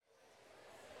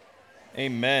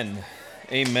Amen.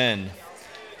 Amen.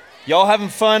 Y'all having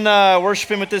fun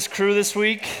worshiping with this crew this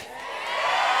week?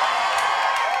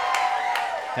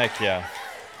 Heck yeah.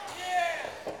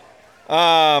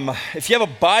 If you have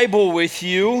a Bible with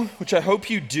you, which I hope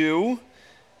you do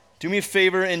me a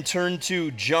favor and turn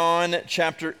to John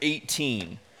chapter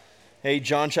 18. Hey,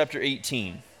 John chapter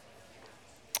 18.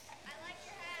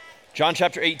 John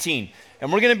chapter 18.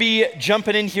 And we're going to be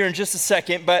jumping in here in just a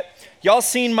second, but y'all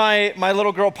seen my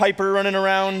little girl Piper running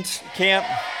around camp?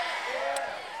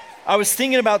 I was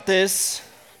thinking about this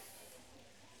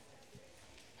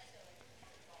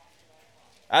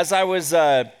as I was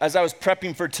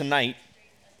prepping for tonight.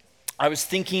 I was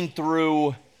thinking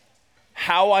through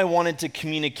how I wanted to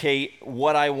communicate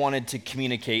what I wanted to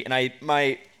communicate, and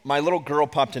my little girl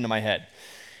popped into my head.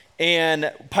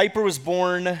 And Piper was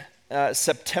born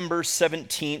September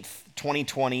 17th,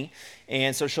 2020,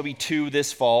 and so she'll be 2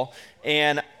 this fall.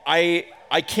 And I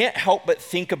can't help but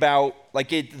think about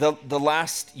the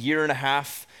last year and a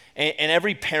half, and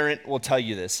every parent will tell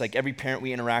you this. Like every parent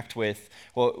we interact with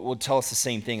will tell us the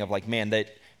same thing of like, man, that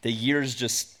the years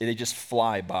just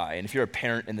fly by. And if you're a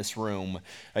parent in this room,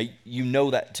 you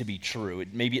know that to be true.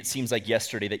 Maybe it seems like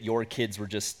yesterday that your kids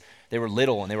they were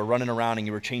little and they were running around and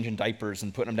you were changing diapers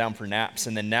and putting them down for naps.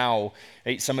 And then now,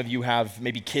 some of you have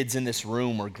maybe kids in this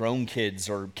room or grown kids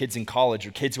or kids in college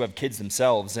or kids who have kids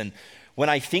themselves. And when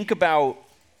I think about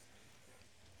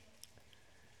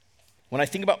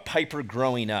Piper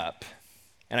growing up,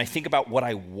 and I think about what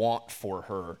I want for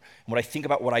her, and what I think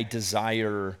about what I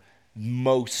desire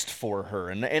most for her,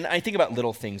 and I think about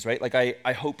little things, right? Like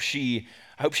I hope she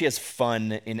has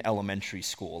fun in elementary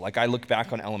school. Like I look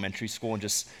back on elementary school and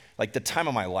just like the time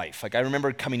of my life. Like I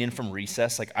remember coming in from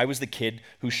recess, like I was the kid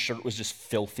whose shirt was just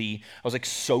filthy. I was like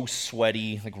so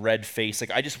sweaty, like red face.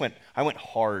 Like I went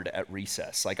hard at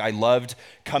recess. Like I loved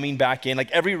coming back in.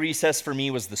 Like every recess for me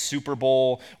was the Super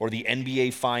Bowl or the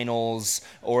NBA finals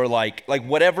or like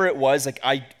whatever it was. Like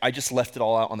I just left it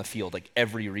all out on the field, like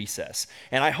every recess.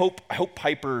 And I hope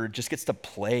Piper just gets to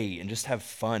play and just have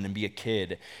fun and be a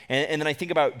kid. And then I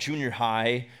think about junior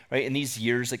high, right? In these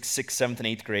years, like 6th, 7th, and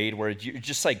 8th grade, where you're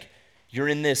just like, you're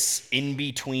in this in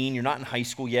between. You're not in high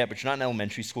school yet, but you're not in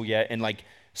elementary school yet. And like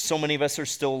so many of us are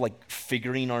still like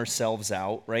figuring ourselves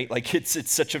out, right? Like it's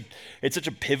such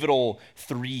a pivotal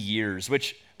 3 years,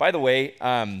 which by the way,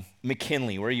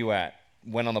 McKinley, where are you at?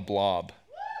 Went on the blob.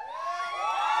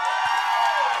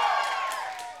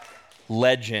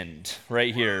 Legend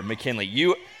right here,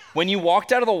 McKinley. When you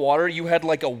walked out of the water, you had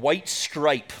like a white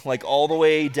stripe, like all the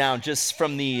way down, just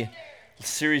from the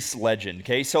serious legend.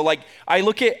 Okay, so like I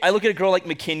look at a girl like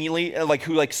McKinley, like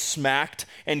who like smacked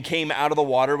and came out of the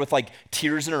water with like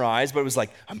tears in her eyes, but it was like,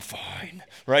 I'm fine,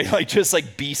 right? Like just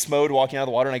like beast mode walking out of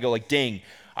the water, and I go like, dang.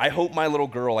 I hope my little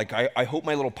girl, like I hope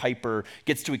my little Piper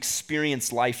gets to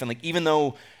experience life, and like even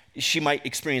though she might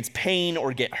experience pain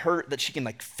or get hurt, that she can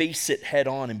like face it head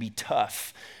on and be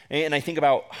tough. And I think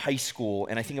about high school,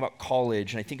 and I think about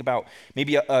college, and I think about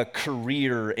maybe a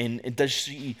career, and does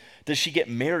she get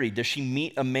married? Does she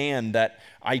meet a man that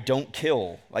I don't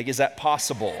kill? Like, is that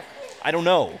possible? I don't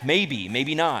know.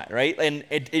 Maybe not, right? And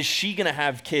is she going to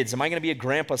have kids? Am I going to be a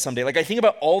grandpa someday? Like, I think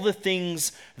about all the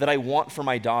things that I want for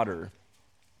my daughter.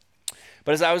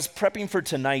 But as I was prepping for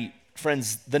tonight,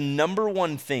 friends, the number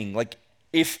one thing, like,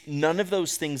 if none of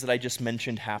those things that I just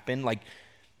mentioned happen, like,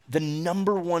 the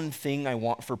number one thing I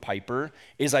want for Piper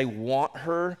is I want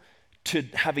her to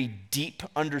have a deep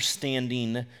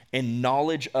understanding and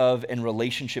knowledge of and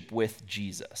relationship with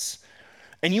Jesus.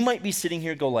 And you might be sitting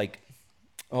here go like,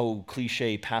 oh,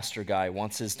 cliche pastor guy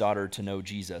wants his daughter to know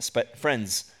Jesus. But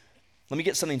friends, let me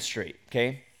get something straight,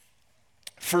 okay?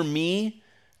 For me,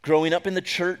 growing up in the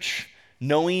church,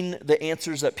 knowing the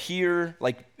answers up here,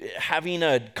 like having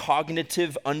a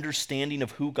cognitive understanding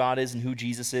of who God is and who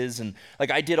Jesus is. And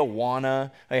like I did Awana,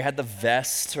 I had the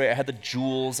vest, right? I had the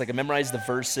jewels, like I memorized the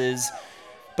verses.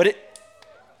 But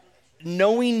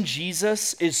knowing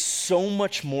Jesus is so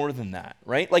much more than that,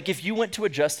 right? Like if you went to a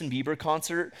Justin Bieber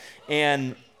concert,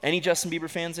 and any Justin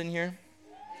Bieber fans in here?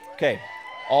 Okay,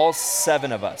 all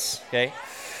 7 of us, okay?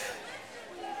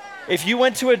 If you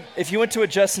went to a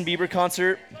Justin Bieber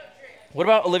concert, what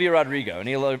about Olivia Rodrigo?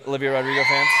 Any Olivia Rodrigo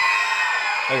fans?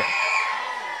 Okay.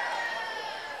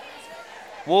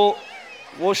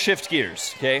 We'll shift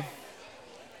gears, okay?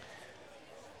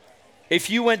 If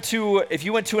you went to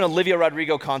an Olivia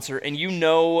Rodrigo concert and you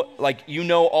know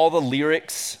all the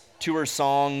lyrics to her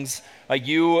songs, like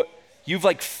you've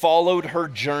like followed her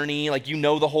journey, like you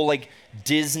know the whole like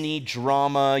Disney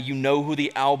drama, you know who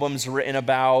the album's written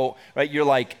about, right? You're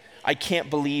like, I can't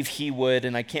believe he would,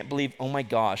 and I can't believe, oh my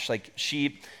gosh, like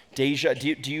she Do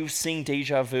you sing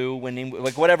Deja Vu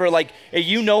like whatever, like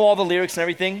you know all the lyrics and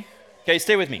everything? Okay,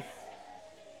 stay with me.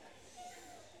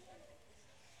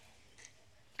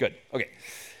 Good, okay.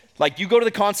 Like you go to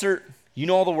the concert, you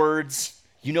know all the words,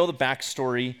 you know the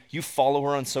backstory, you follow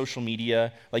her on social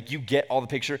media, like you get all the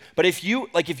picture. But if you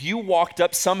walked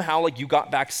up somehow, like you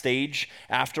got backstage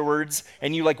afterwards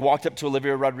and you like walked up to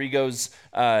Olivia Rodrigo's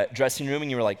dressing room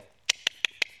and you were like,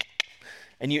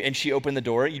 and she opened the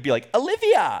door, you'd be like,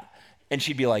 Olivia! And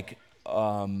she'd be like,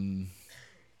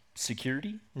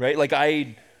 security, right? Like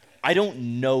I don't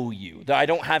know you. I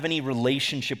don't have any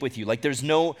relationship with you. Like there's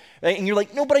no, and you're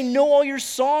like, no, but I know all your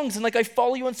songs and like I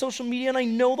follow you on social media and I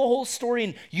know the whole story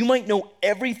and you might know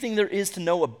everything there is to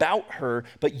know about her,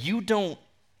 but you don't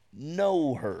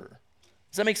know her.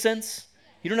 Does that make sense?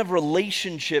 You don't have a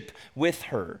relationship with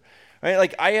her. Right?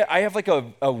 Like I have like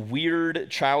a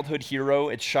weird childhood hero.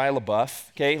 It's Shia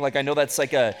LaBeouf, okay? Like I know that's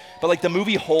like but like the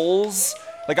movie Holes,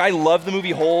 like I love the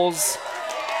movie Holes.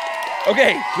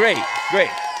 Okay, great.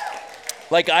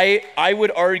 Like I would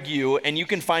argue, and you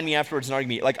can find me afterwards and argue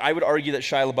me, like I would argue that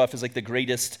Shia LaBeouf is like the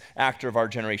greatest actor of our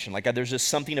generation. Like there's just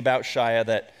something about Shia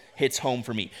that hits home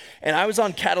for me. And I was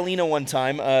on Catalina one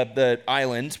time, the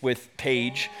island with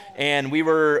Paige, and we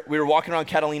were walking around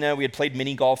Catalina. We had played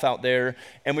mini golf out there,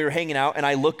 and we were hanging out, and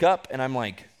I look up, and I'm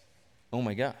like, oh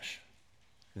my gosh,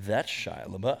 that's Shia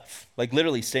LaBeouf. Like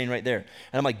literally staying right there.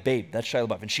 And I'm like, babe, that's Shia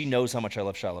LaBeouf. And she knows how much I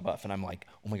love Shia LaBeouf. And I'm like,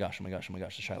 oh my gosh, it's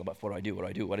Shia LaBeouf. What do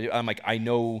I do? I'm like, I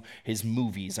know his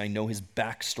movies. I know his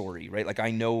backstory, right? Like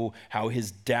I know how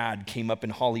his dad came up in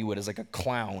Hollywood as like a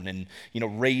clown and,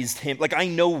 raised him. Like I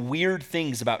know weird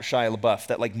things about Shia LaBeouf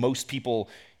that like most people,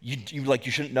 you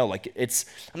shouldn't know. Like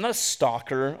I'm not a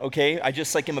stalker, okay? I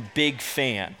just like am a big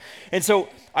fan. And so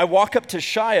I walk up to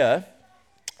Shia,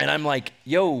 and I'm like,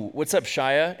 yo, what's up,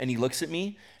 Shia? And he looks at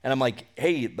me, and I'm like,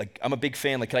 hey, like, I'm a big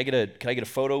fan. Like, can I get a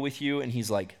photo with you? And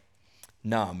he's like,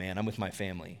 nah, man, I'm with my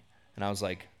family. And I was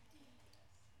like,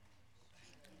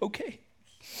 okay.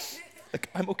 Like,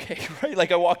 I'm okay, right?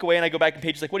 Like, I walk away, and I go back, and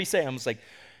Paige's like, what do you say? I was like,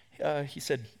 he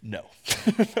said no.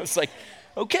 I was like,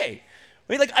 okay.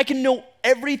 I mean, like, I can know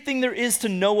everything there is to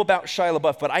know about Shia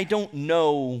LaBeouf, but I don't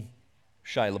know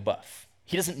Shia LaBeouf.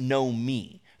 He doesn't know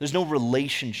me. There's no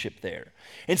relationship there.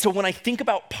 And so when I think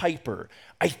about Piper,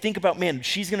 I think about, man,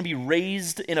 she's going to be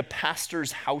raised in a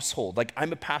pastor's household. Like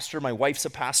I'm a pastor, my wife's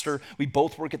a pastor, we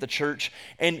both work at the church,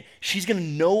 and she's going to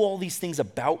know all these things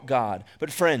about God.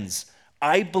 But friends,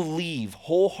 I believe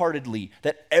wholeheartedly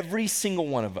that every single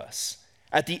one of us,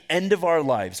 at the end of our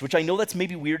lives, which I know that's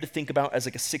maybe weird to think about as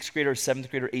like a 6th grader,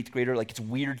 7th grader, 8th grader, like it's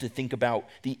weird to think about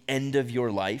the end of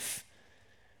your life.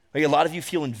 Like a lot of you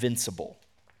feel invincible.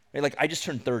 Right? Like I just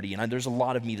turned 30 and there's a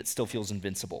lot of me that still feels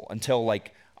invincible until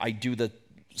like I do the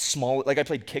small, like I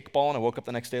played kickball and I woke up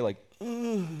the next day like,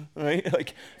 right?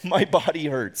 Like my body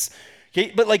hurts.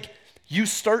 Okay, but like you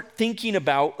start thinking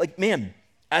about like, man,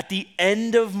 at the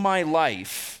end of my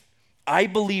life, I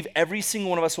believe every single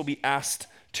one of us will be asked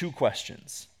 2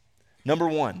 questions. Number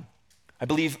 1, I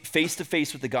believe face to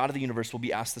face with the God of the universe will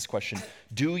be asked this question: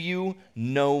 do you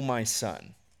know my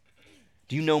son?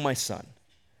 Do you know my son?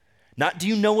 Not do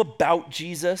you know about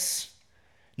Jesus?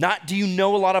 Not do you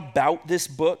know a lot about this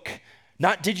book?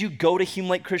 Not did you go to Hume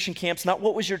Lake Christian Camps? Not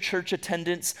what was your church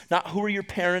attendance? Not who are your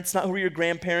parents? Not who are your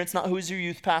grandparents? Not who is your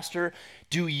youth pastor?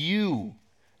 Do you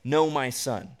know my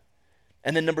son?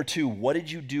 And then number 2, what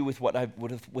did you do with what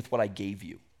I gave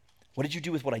you? What did you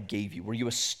do with what I gave you? Were you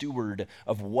a steward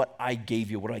of what I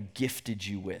gave you, what I gifted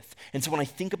you with? And so when I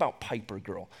think about Piper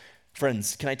Girl,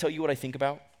 friends, can I tell you what I think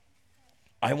about?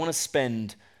 I want to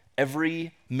spend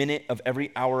every minute of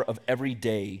every hour of every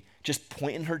day just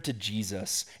pointing her to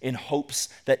Jesus in hopes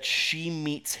that she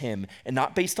meets him, and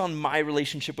not based on my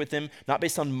relationship with him, not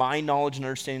based on my knowledge and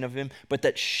understanding of him, but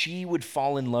that she would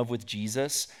fall in love with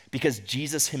Jesus because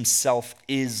Jesus himself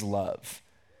is love.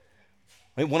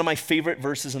 Right? One of my favorite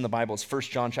verses in the Bible is 1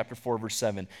 John chapter 4, verse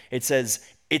 7. It says,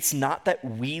 it's not that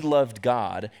we loved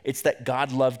God, it's that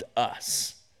God loved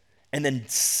us. And then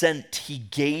he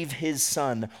gave his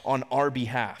son on our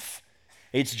behalf.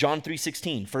 It's John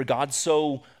 3:16. For God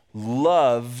so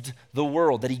loved the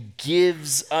world that he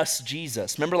gives us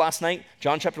Jesus. Remember last night,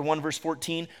 John chapter 1, verse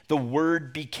 14, the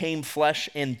word became flesh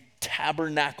and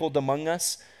tabernacled among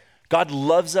us. God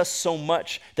loves us so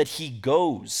much that he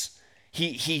goes.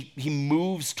 He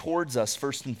moves towards us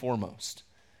first and foremost.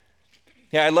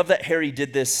 Yeah, I love that Harry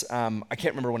did this. I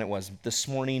can't remember when it was. This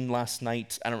morning, last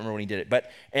night. I don't remember when he did it. But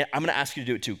I'm going to ask you to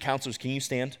do it too. Counselors, can you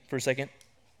stand for a second?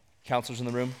 Counselors in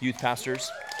the room, youth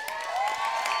pastors.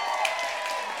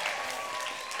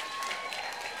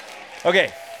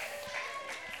 Okay.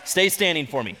 Stay standing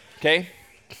for me, okay?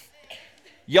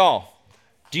 Y'all,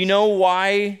 do you know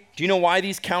why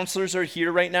these counselors are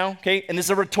here right now? Okay, and this is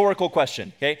a rhetorical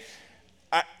question. Okay,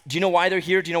 do you know why they're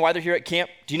here? Do you know why they're here at camp?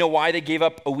 Do you know why they gave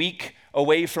up a week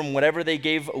away from whatever they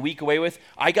gave a week away with?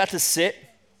 I got to sit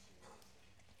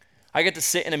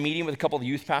in a meeting with a couple of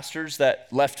youth pastors that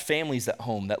left families at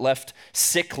home, that left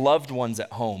sick loved ones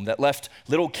at home, that left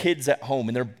little kids at home,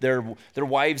 and their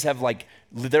wives have like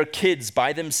their kids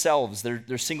by themselves.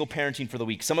 They're single parenting for the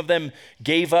week. Some of them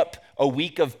gave up a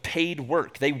week of paid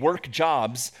work. They work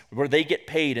jobs where they get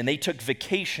paid, and they took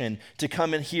vacation to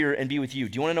come in here and be with you.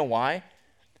 Do you want to know why?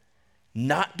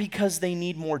 Not because they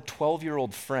need more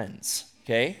 12-year-old friends,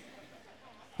 okay?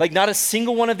 Like, not a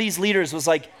single one of these leaders was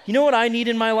like, you know what I need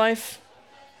in my life?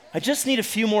 I just need a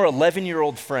few more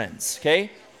 11-year-old friends,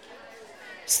 okay?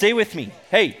 Stay with me.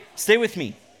 Hey, stay with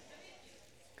me.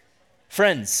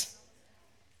 Friends,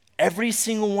 every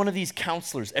single one of these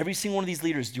counselors, every single one of these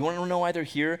leaders, do you want to know why they're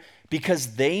here?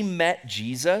 Because they met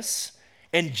Jesus,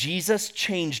 and Jesus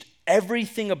changed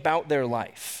everything about their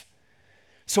life.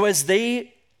 So as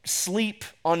they sleep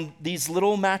on these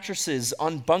little mattresses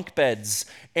on bunk beds,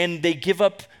 and they give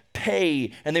up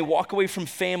pay, and they walk away from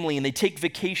family, and they take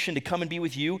vacation to come and be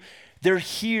with you, they're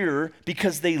here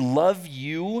because they love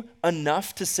you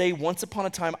enough to say, once upon a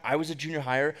time, I was a junior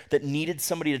hire that needed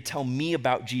somebody to tell me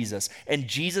about Jesus, and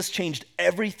Jesus changed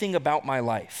everything about my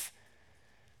life.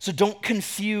 So don't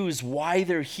confuse why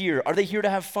they're here. Are they here to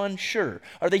have fun? Sure.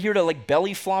 Are they here to like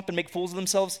belly flop and make fools of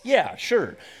themselves? Yeah,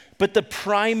 sure. But the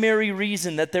primary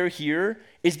reason that they're here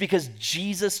is because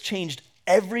Jesus changed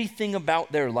everything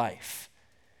about their life.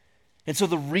 And so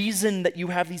the reason that you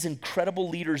have these incredible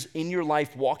leaders in your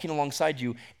life walking alongside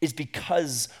you is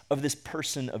because of this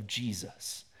person of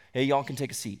Jesus. Hey, y'all can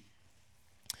take a seat.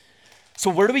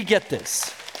 So where do we get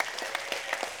this?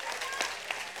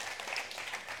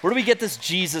 Where do we get this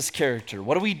Jesus character?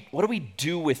 What do we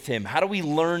do with him? How do we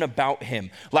learn about him?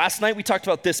 Last night we talked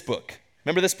about this book.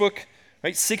 Remember this book?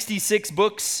 Right? 66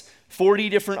 books, 40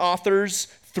 different authors,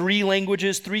 3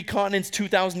 languages, 3 continents,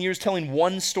 2,000 years telling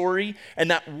one story,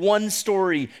 and that one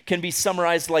story can be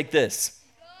summarized like this.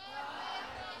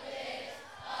 God with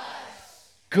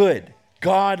us. Good.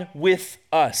 God with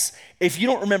us. If you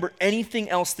don't remember anything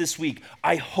else this week,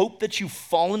 I hope that you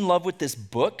fall in love with this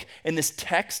book and this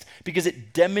text because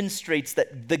it demonstrates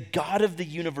that the God of the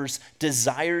universe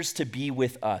desires to be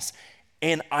with us.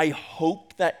 And I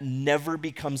hope that never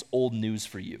becomes old news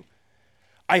for you.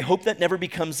 I hope that never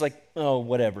becomes like, oh,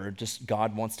 whatever, just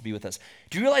God wants to be with us.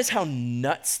 Do you realize how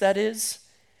nuts that is?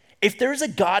 If there's a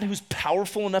God who's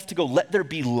powerful enough to go, let there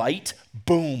be light,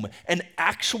 boom, an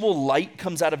actual light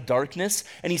comes out of darkness,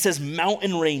 and he says,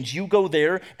 mountain range, you go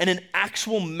there, and an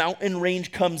actual mountain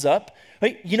range comes up.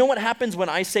 Right? You know what happens when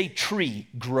I say tree,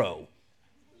 grow?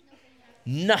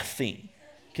 Nothing,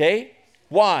 okay?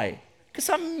 Why? Because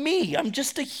I'm me. I'm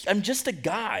just a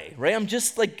guy, right? I'm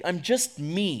just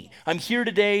me. I'm here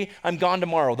today. I'm gone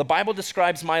tomorrow. The Bible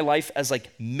describes my life as like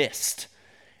mist,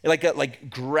 like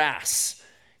grass.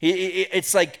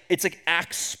 It's like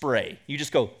axe spray. You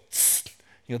just go, tss.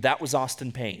 You know, that was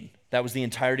Austin Payne. That was the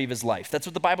entirety of his life. That's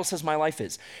what the Bible says my life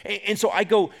is. And so I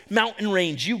go, mountain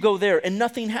range, you go there, and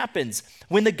nothing happens.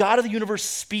 When the God of the universe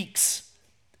speaks,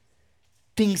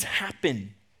 things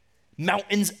happen.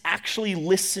 Mountains actually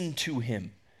listen to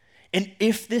him. And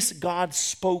if this God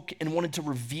spoke and wanted to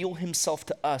reveal himself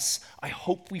to us, I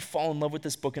hope we fall in love with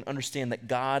this book and understand that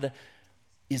God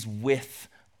is with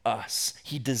us.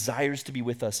 He desires to be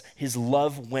with us. His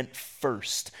love went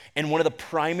first. And one of the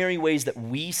primary ways that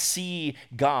we see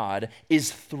God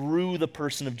is through the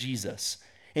person of Jesus.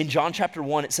 In John chapter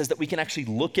 1, it says that we can actually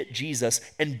look at Jesus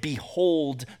and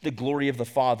behold the glory of the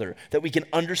Father, that we can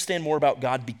understand more about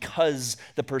God because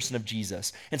the person of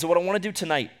Jesus. And so what I want to do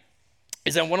tonight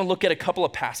is I want to look at a couple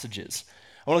of passages.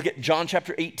 I want to look at John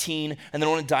chapter 18, and then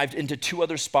I want to dive into 2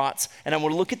 other spots, and I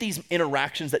want to look at these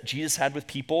interactions that Jesus had with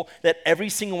people, that every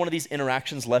single one of these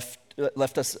interactions left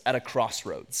us at a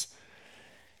crossroads.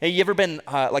 Hey, you ever been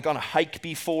like on a hike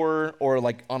before, or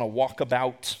like on a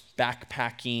walkabout,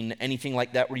 backpacking, anything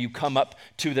like that, where you come up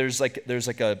to there's like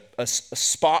a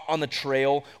spot on the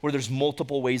trail where there's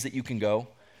multiple ways that you can go?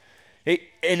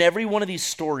 In every one of these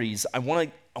stories, I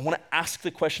want to ask the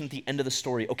question at the end of the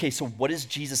story, okay, so what is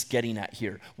Jesus getting at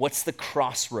here? What's the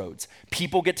crossroads?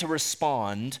 People get to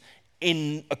respond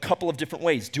in a couple of different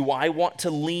ways. Do I want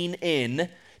to lean in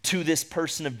to this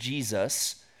person of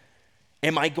Jesus?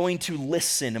 Am I going to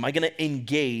listen? Am I going to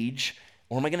engage?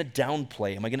 Or am I going to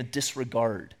downplay? Am I going to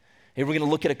disregard? Hey, we're going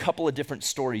to look at a couple of different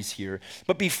stories here.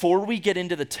 But before we get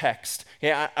into the text,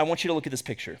 I want you to look at this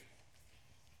picture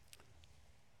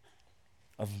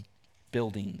of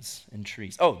buildings and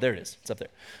trees. Oh, there it is. It's up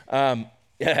there.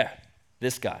 Yeah,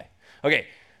 this guy. Okay.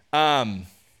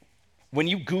 When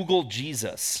you Google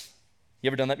Jesus, you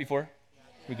ever done that before?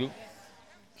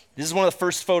 This is one of the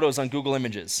first photos on Google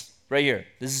Images, right here.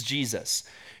 This is Jesus.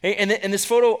 Hey, and this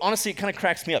photo, honestly, it kind of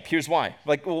cracks me up. Here's why.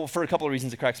 Well, for a couple of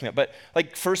reasons it cracks me up. But,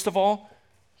 first of all,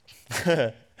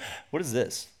 what is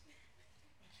this?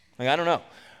 I don't know.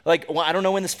 I don't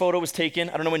know when this photo was taken.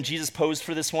 I don't know when Jesus posed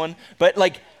for this one. But,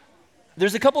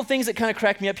 there's a couple of things that kind of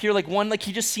crack me up here. One,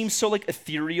 he just seems so,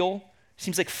 ethereal.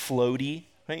 Seems, floaty.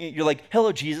 Right? You're like,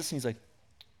 hello, Jesus. And he's like,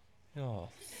 oh.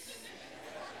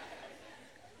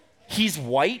 He's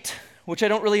white, which I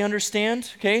don't really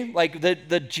understand, okay?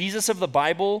 The Jesus of the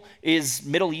Bible is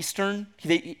Middle Eastern.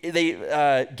 They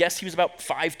guess he was about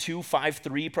 5'2",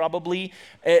 5'3", probably.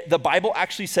 The Bible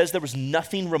actually says there was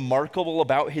nothing remarkable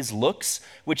about his looks,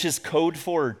 which is code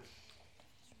for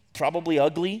probably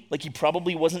ugly. He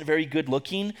probably wasn't very good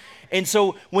looking. And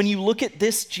so when you look at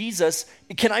this Jesus,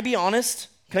 can I be honest?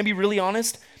 Can I be really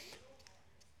honest?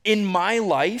 In my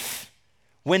life,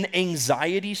 when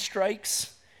anxiety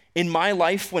strikes, in my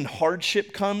life, when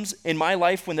hardship comes, in my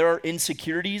life, when there are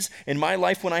insecurities, in my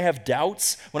life, when I have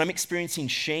doubts, when I'm experiencing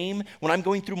shame, when I'm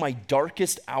going through my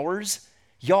darkest hours,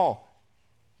 y'all,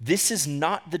 this is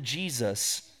not the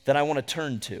Jesus that I want to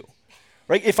turn to,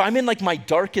 right? If I'm in my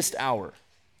darkest hour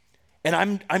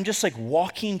and I'm just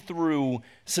walking through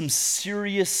some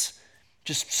serious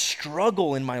just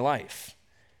struggle in my life,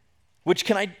 which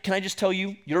can I just tell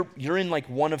you, you're in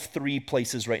one of three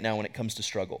places right now when it comes to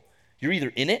struggle. You're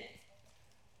either in it,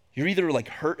 you're either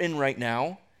hurting right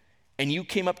now, and you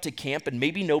came up to camp and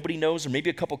maybe nobody knows or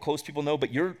maybe a couple close people know,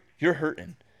 but you're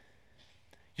hurting.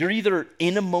 You're either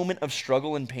in a moment of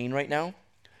struggle and pain right now,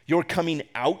 you're coming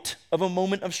out of a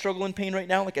moment of struggle and pain right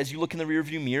now, as you look in the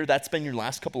rearview mirror, that's been your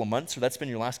last couple of months or that's been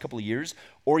your last couple of years,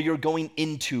 or you're going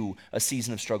into a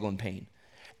season of struggle and pain.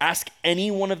 Ask any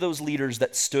one of those leaders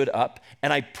that stood up,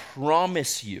 and I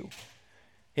promise you,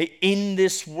 in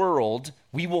this world,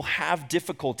 we will have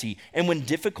difficulty. And when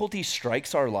difficulty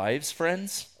strikes our lives,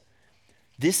 friends,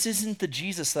 this isn't the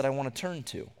Jesus that I want to turn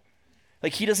to.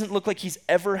 He doesn't look like he's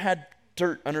ever had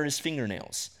dirt under his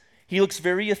fingernails. He looks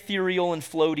very ethereal and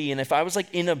floaty. And if I was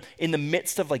in the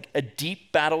midst of a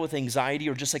deep battle with anxiety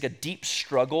or just a deep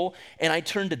struggle, and I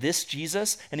turned to this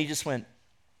Jesus and he just went,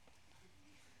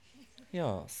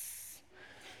 yes.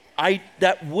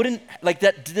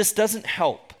 This doesn't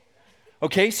help.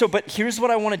 Okay, but here's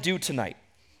what I want to do tonight.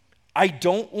 I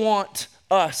don't want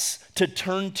us to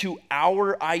turn to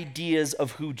our ideas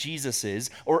of who Jesus is,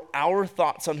 or our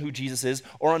thoughts on who Jesus is,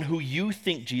 or on who you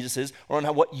think Jesus is, or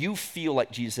on what you feel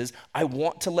like Jesus is. I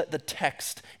want to let the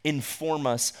text inform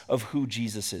us of who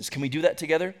Jesus is. Can we do that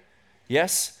together?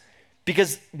 Yes?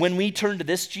 Because when we turn to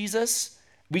this Jesus,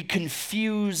 we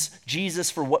confuse Jesus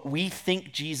for what we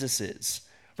think Jesus is,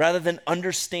 rather than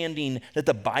understanding that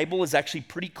the Bible is actually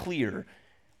pretty clear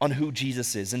on who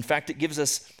Jesus is. In fact, it gives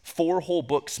us 4 whole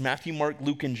books, Matthew, Mark,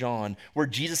 Luke, and John, where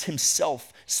Jesus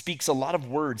himself speaks a lot of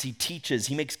words. He teaches,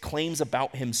 he makes claims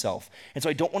about himself. And so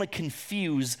I don't want to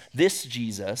confuse this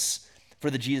Jesus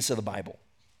for the Jesus of the Bible.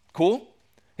 Cool?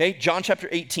 Okay, John chapter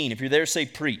 18. If you're there, say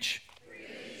preach.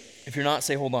 If you're not,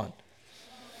 say hold on.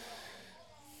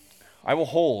 I will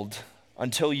hold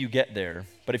until you get there.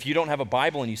 But if you don't have a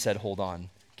Bible and you said hold on,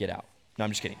 get out. No,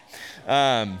 I'm just kidding.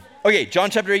 Okay,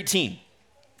 John chapter 18.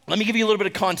 Let me give you a little bit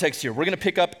of context here. We're going to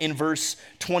pick up in verse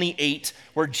 28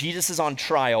 where Jesus is on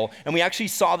trial. And we actually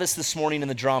saw this morning in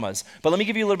the dramas. But let me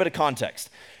give you a little bit of context.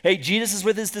 Hey, Jesus is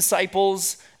with his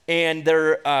disciples and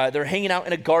they're hanging out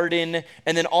in a garden.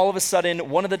 And then all of a sudden,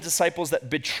 one of the disciples that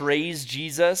betrays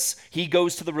Jesus, he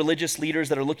goes to the religious leaders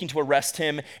that are looking to arrest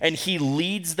him. And he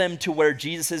leads them to where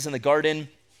Jesus is in the garden.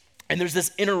 And there's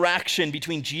this interaction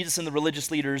between Jesus and the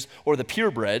religious leaders, or the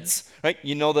purebreds, right?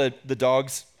 You know the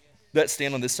dogs that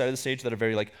stand on this side of the stage that are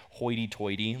very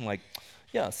hoity-toity. I'm like,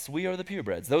 yes, we are the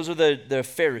purebreds. Those are the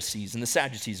Pharisees and the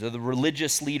Sadducees, or the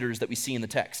religious leaders that we see in the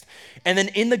text. And then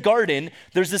in the garden,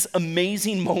 there's this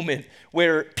amazing moment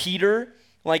where Peter,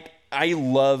 I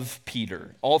love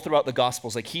Peter all throughout the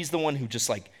Gospels. He's the one who just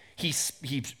he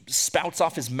spouts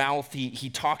off his mouth. He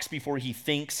talks before he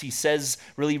thinks. He says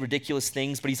really ridiculous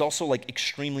things, but he's also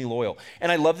extremely loyal.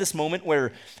 And I love this moment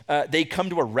where they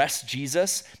come to arrest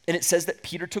Jesus, and it says that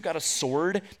Peter took out a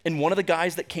sword, and one of the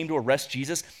guys that came to arrest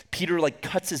Jesus, Peter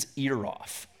cuts his ear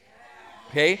off.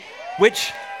 Okay?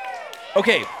 Which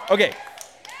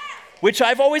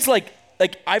I've always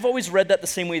I've always read that the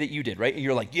same way that you did, right? And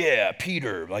you're yeah,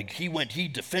 Peter, he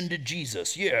defended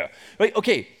Jesus, yeah. Right?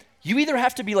 Okay. You either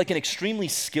have to be like an extremely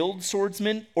skilled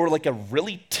swordsman or like a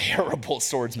really terrible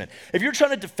swordsman. If you're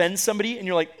trying to defend somebody and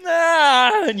you're like,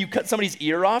 ah, and you cut somebody's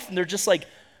ear off and they're just like,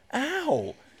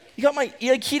 ow, you got my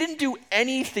ear. Like, he didn't do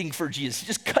anything for Jesus. He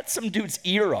just cut some dude's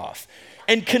ear off.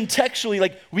 And contextually,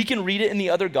 like, we can read it in the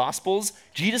other Gospels.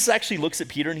 Jesus actually looks at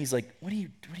Peter and he's like, what are you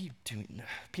doing?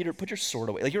 Peter, put your sword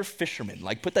away. Like, you're a fisherman.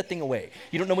 Like, put that thing away.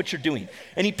 You don't know what you're doing.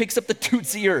 And he picks up the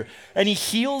dude's ear and he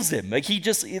heals him. Like, he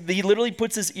literally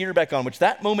puts his ear back on, which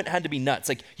that moment had to be nuts.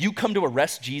 Like, you come to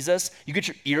arrest Jesus, you get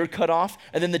your ear cut off,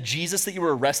 and then the Jesus that you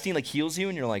were arresting, like, heals you,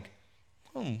 and you're like,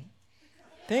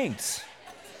 thanks.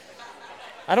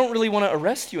 I don't really want to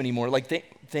arrest you anymore. Like,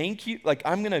 thank you. Like,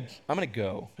 I'm gonna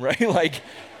go, right? Like,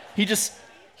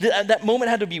 that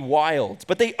moment had to be wild.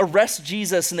 But they arrest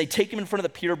Jesus and they take him in front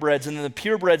of the purebreds, and then the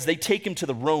purebreds, they take him to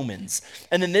the Romans.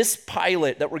 And then this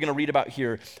Pilate that we're gonna read about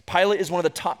here, Pilate is one of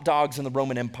the top dogs in the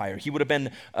Roman Empire. He would have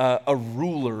been a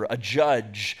ruler, a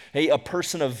judge, a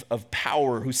person of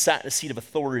power who sat in a seat of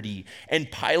authority. And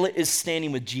Pilate is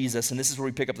standing with Jesus, and this is where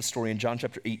we pick up the story in John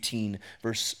chapter 18,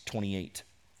 verse 28.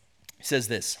 He says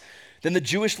this, then the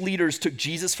Jewish leaders took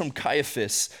Jesus from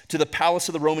Caiaphas to the palace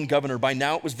of the Roman governor. By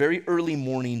now it was very early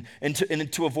morning, and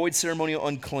to avoid ceremonial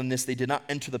uncleanness, they did not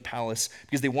enter the palace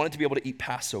because they wanted to be able to eat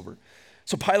Passover.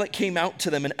 So Pilate came out to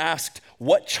them and asked,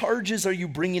 what charges are you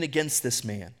bringing against this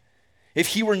man? If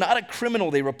he were not a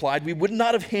criminal, they replied, we would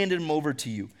not have handed him over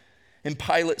to you. And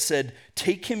Pilate said,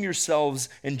 take him yourselves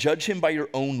and judge him by your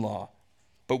own law.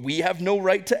 But we have no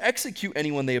right to execute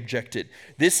anyone, they objected.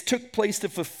 This took place to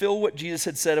fulfill what Jesus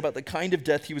had said about the kind of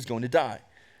death he was going to die.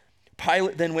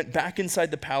 Pilate then went back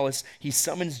inside the palace. He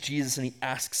summons Jesus and he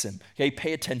asks him, okay,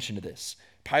 pay attention to this.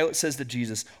 Pilate says to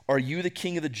Jesus, are you the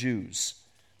king of the Jews?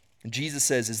 And Jesus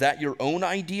says, is that your own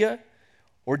idea?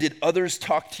 Or did others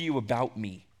talk to you about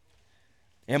me?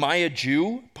 Am I a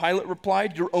Jew? Pilate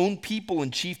replied, your own people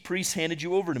and chief priests handed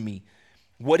you over to me.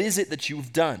 What is it that you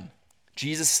have done?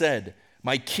 Jesus said,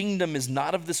 my kingdom is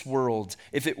not of this world.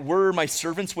 If it were, my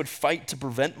servants would fight to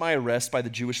prevent my arrest by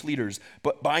the Jewish leaders.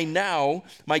 But now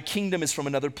my kingdom is from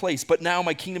another place.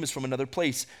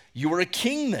 You are a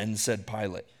king then, said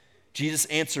Pilate. Jesus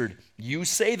answered, you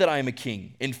say that I am a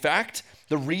king. In fact,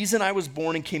 the reason I was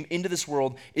born and came into this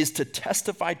world is to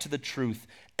testify to the truth.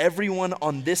 Everyone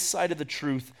on this side of the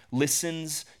truth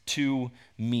listens to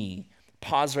me.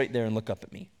 Pause right there and look up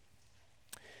at me.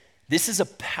 This is a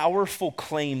powerful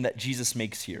claim that Jesus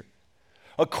makes here.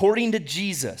 According to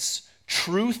Jesus,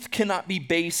 truth cannot be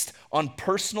based on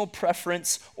personal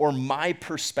preference or my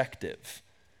perspective.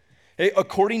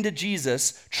 According to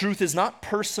Jesus, truth is not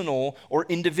personal or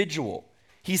individual.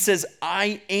 He says,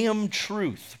 I am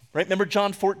truth. Right? Remember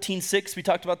John 14:6? We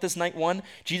talked about this night one.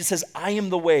 Jesus says, I am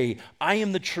the way, I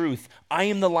am the truth, I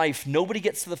am the life. Nobody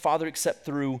gets to the Father except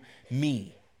through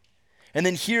me. And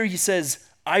then here he says,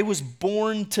 I was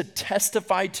born to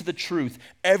testify to the truth.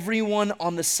 Everyone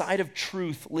on the side of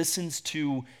truth listens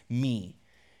to me.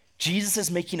 Jesus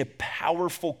is making a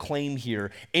powerful claim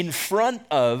here in front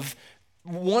of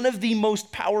one of the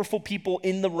most powerful people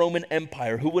in the Roman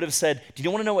Empire who would have said, do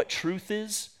you want to know what truth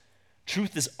is?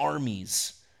 Truth is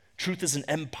armies. Truth is an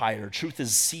empire. Truth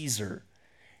is Caesar.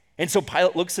 And so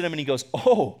Pilate looks at him and he goes,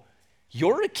 oh,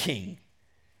 you're a king.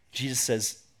 Jesus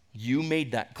says, you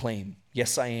made that claim.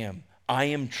 Yes, I am. I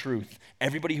am truth.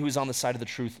 Everybody who is on the side of the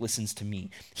truth listens to me.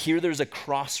 Here there's a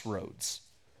crossroads.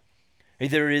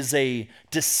 There is a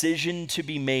decision to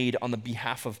be made on the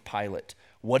behalf of Pilate.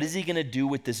 What is he going to do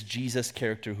with this Jesus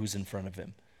character who's in front of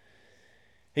him?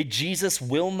 Jesus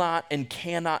will not and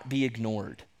cannot be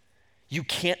ignored. You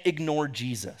can't ignore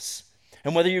Jesus.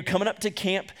 And whether you're coming up to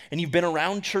camp and you've been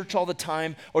around church all the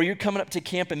time, or you're coming up to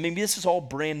camp and maybe this is all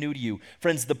brand new to you,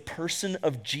 friends, the person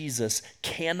of Jesus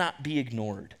cannot be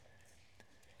ignored.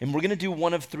 And we're going to do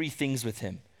one of three things with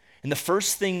him. And the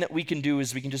first thing that we can do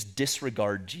is we can just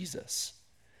disregard Jesus.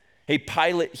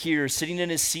 Pilate here, sitting in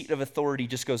his seat of authority,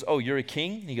 just goes, oh, you're a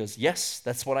king? And he goes, yes,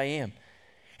 that's what I am.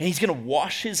 And he's going to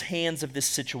wash his hands of this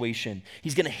situation.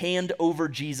 He's going to hand over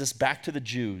Jesus back to the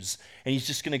Jews. And he's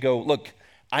just going to go, look,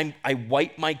 I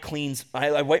wipe my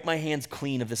hands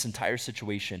clean of this entire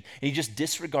situation. And he just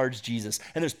disregards Jesus.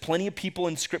 And there's plenty of people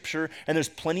in Scripture, and there's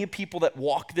plenty of people that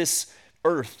walk this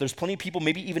earth. There's plenty of people,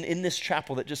 maybe even in this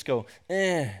chapel, that just go,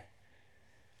 I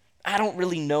don't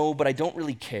really know, but I don't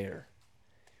really care.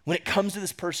 When it comes to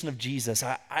this person of Jesus,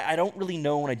 I don't really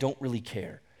know and I don't really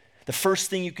care. The first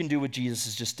thing you can do with Jesus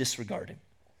is just disregard him.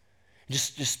 He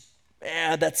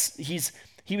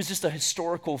was just a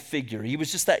historical figure. He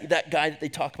was just that guy that they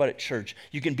talk about at church.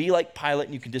 You can be like Pilate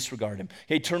and you can disregard him.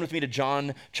 Turn with me to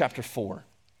John chapter 4.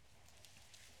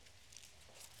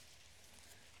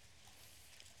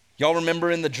 Y'all remember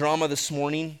in the drama this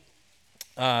morning,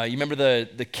 you remember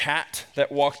the cat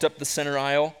that walked up the center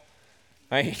aisle?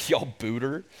 Y'all booed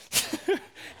her.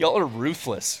 Y'all are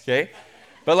ruthless, okay?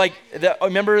 But like,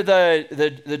 remember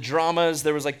the dramas,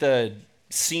 there was like the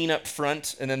scene up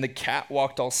front, and then the cat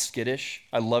walked all skittish.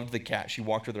 I loved the cat. She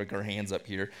walked with like her hands up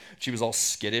here. She was all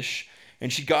skittish.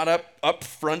 And she got up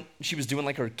front. She was doing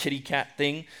like her kitty cat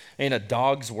thing in a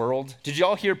dog's world. Did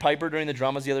y'all hear Piper during the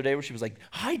dramas the other day where she was like,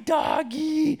 "Hi,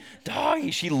 doggy,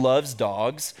 doggy." She loves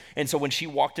dogs. And so when she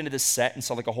walked into this set and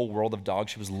saw like a whole world of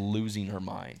dogs, she was losing her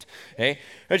mind. Okay?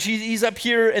 And he's up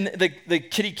here, and the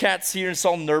kitty cat's here, and it's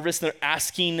all nervous. And they're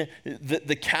asking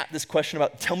the cat this question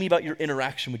about, tell me about your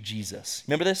interaction with Jesus.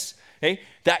 Remember this? Okay?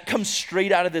 That comes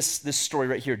straight out of this story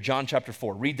right here, John chapter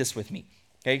 4. Read this with me.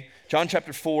 Okay? John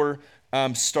chapter 4.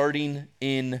 Starting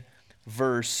in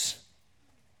verse,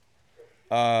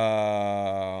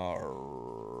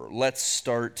 let's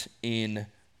start in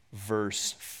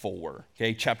verse 4.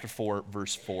 Okay, chapter 4,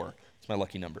 verse 4. It's my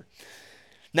lucky number.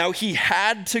 Now he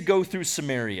had to go through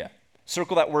Samaria.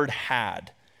 Circle that word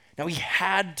had. Now he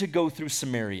had to go through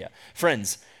Samaria.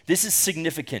 Friends, this is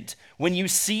significant. When you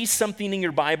see something in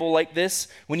your Bible like this,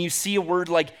 when you see a word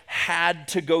like had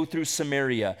to go through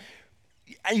Samaria,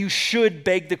 you should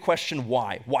beg the question,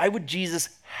 why? Why would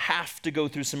Jesus have to go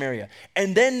through Samaria?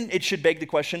 And then it should beg the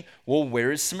question, well,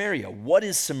 where is Samaria? What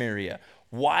is Samaria?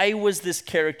 Why was this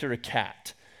character a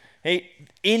cat? Hey,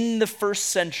 in the first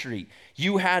century,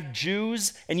 you had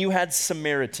Jews and you had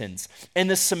Samaritans. And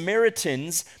the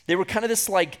Samaritans, they were kind of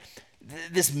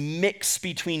this mix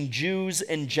between Jews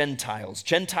and Gentiles.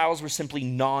 Gentiles were simply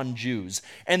non-Jews.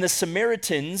 And the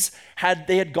Samaritans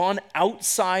had gone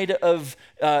outside of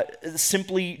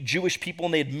simply Jewish people,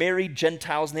 and they had married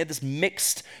Gentiles, and they had this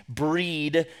mixed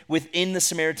breed within the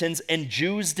Samaritans, and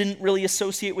Jews didn't really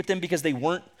associate with them because they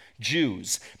weren't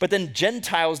Jews. But then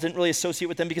Gentiles didn't really associate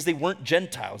with them because they weren't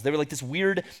Gentiles. They were like this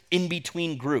weird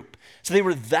in-between group. So they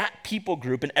were that people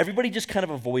group, and everybody just kind of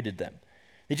avoided them.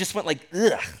 They just went like,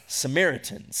 ugh,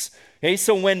 Samaritans. Okay,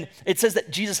 so when it says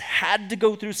that Jesus had to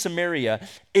go through Samaria,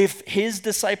 if his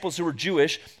disciples who were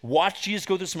Jewish watched Jesus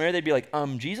go through Samaria, they'd be like,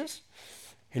 Jesus?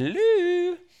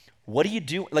 Hello? What do you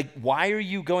do? Like, why are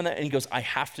you going there? And he goes, I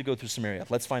have to go through Samaria.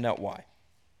 Let's find out why.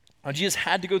 Now, Jesus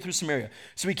had to go through Samaria.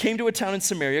 So he came to a town in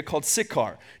Samaria called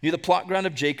Sychar, near the plot ground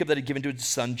of Jacob that had given to his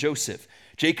son Joseph.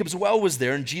 Jacob's well was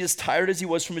there, and Jesus, tired as he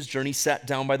was from his journey, sat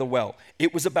down by the well.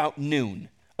 It was about noon.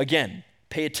 Again,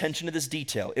 pay attention to this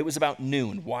detail. It was about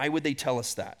noon. Why would they tell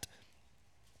us that?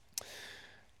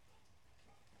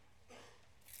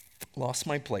 Lost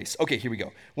my place. Okay, here we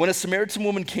go. When a Samaritan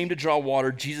woman came to draw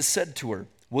water, Jesus said to her,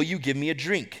 will you give me a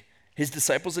drink? His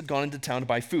disciples had gone into town to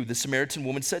buy food. The Samaritan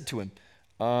woman said to him,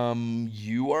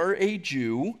 you are a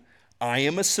Jew. I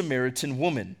am a Samaritan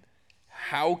woman.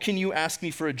 How can you ask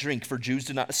me for a drink? For Jews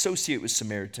do not associate with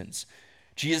Samaritans.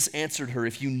 Jesus answered her,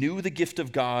 if you knew the gift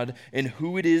of God and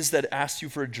who it is that asks you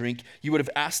for a drink, you would have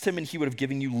asked him and he would have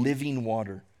given you living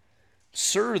water.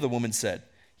 Sir, the woman said,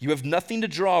 you have nothing to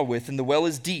draw with and the well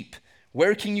is deep.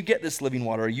 Where can you get this living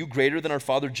water? Are you greater than our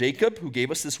father Jacob, who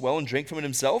gave us this well and drank from it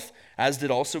himself, as did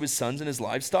also his sons and his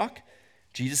livestock?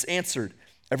 Jesus answered,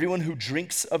 everyone who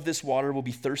drinks of this water will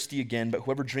be thirsty again, but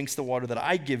whoever drinks the water that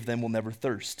I give them will never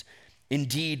thirst.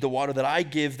 Indeed, the water that I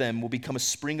give them will become a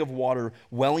spring of water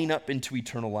welling up into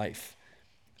eternal life.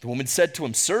 The woman said to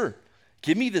him, sir,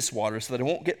 give me this water so that I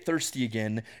won't get thirsty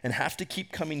again and have to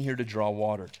keep coming here to draw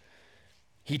water.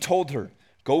 He told her,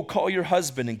 go call your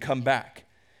husband and come back.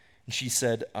 And she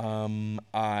said,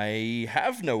 I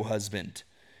have no husband.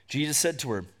 Jesus said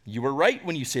to her, you are right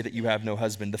when you say that you have no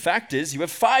husband. The fact is, you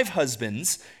have 5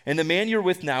 husbands, and the man you're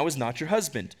with now is not your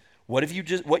husband. What you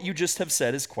just have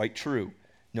said is quite true.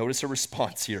 Notice her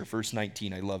response here, verse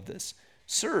 19. I love this.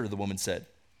 Sir, the woman said,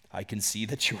 I can see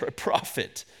that you are a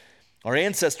prophet. Our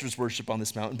ancestors worship on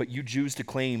this mountain, but you Jews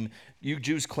claim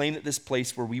that this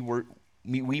place where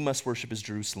we must worship is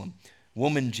Jerusalem.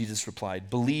 Woman, Jesus replied,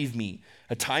 believe me,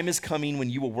 a time is coming when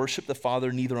you will worship the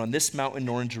Father neither on this mountain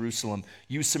nor in Jerusalem.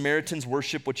 You Samaritans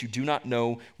worship what you do not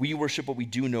know. We worship what we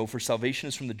do know, for salvation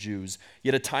is from the Jews.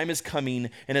 Yet a time is coming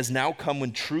and has now come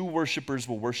when true worshipers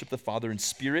will worship the Father in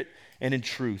spirit and in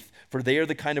truth, for they are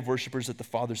the kind of worshipers that the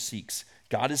Father seeks.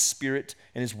 God is spirit,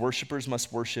 and his worshipers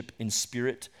must worship in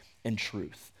spirit and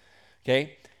truth.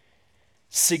 Okay?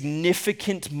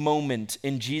 Significant moment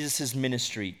in Jesus'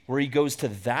 ministry where he goes to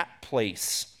that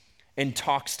place and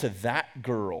talks to that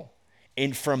girl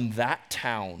and from that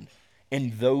town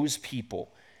and those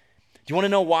people. Do you want to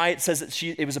know why it says that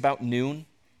it was about noon?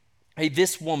 Hey,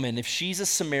 this woman, if she's a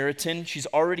Samaritan, she's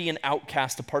already an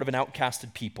outcast, a part of an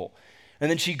outcasted people. And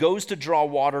then she goes to draw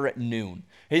water at noon.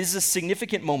 It is a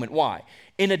significant moment. Why?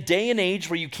 In a day and age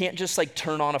where you can't just like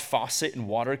turn on a faucet and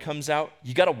water comes out,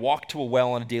 you got to walk to a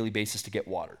well on a daily basis to get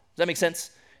water. Does that make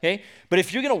sense? Okay? But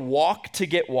if you're going to walk to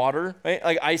get water, right?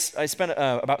 Like I spent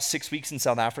about 6 weeks in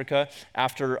South Africa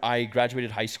after I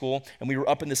graduated high school, and we were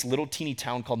up in this little teeny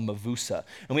town called Mavusa.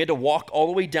 And we had to walk all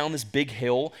the way down this big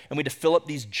hill, and we had to fill up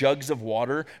these jugs of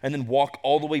water and then walk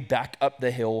all the way back up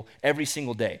the hill every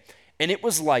single day. And it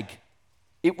was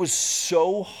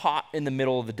so hot in the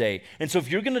middle of the day. And so if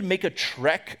you're going to make a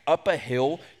trek up a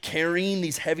hill carrying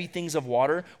these heavy things of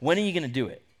water, when are you going to do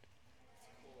it?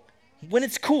 When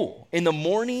it's cool, in the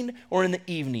morning or in the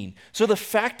evening. So the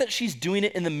fact that she's doing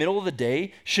it in the middle of the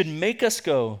day should make us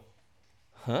go,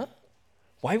 huh?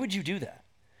 Why would you do that?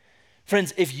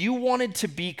 Friends, if you wanted to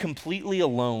be completely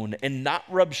alone and not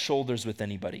rub shoulders with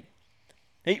anybody,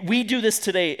 we do this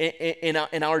today in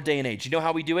our day and age. You know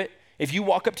how we do it? If you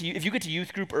get to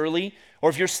youth group early, or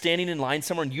if you're standing in line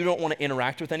somewhere and you don't want to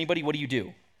interact with anybody, what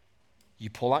do? You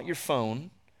pull out your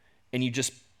phone and you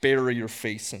just bury your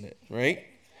face in it, right?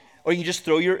 Or you just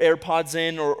throw your AirPods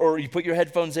in, or you put your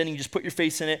headphones in and you just put your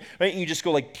face in it, right? And you just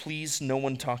go like, please no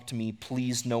one talk to me.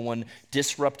 Please no one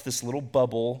disrupt this little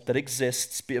bubble that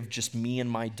exists of just me and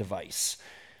my device.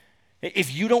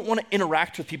 If you don't want to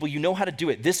interact with people, you know how to do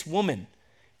it. This woman,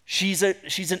 she's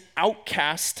an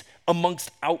outcast amongst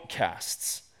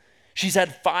outcasts. She's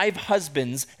had 5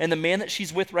 husbands, and the man that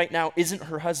she's with right now isn't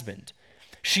her husband.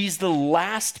 She's the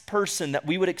last person that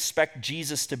we would expect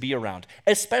Jesus to be around,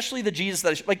 especially the Jesus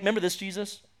that, remember this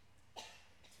Jesus?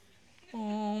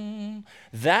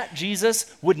 That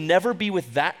Jesus would never be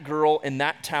with that girl in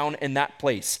that town, in that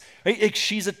place. Right?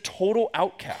 She's a total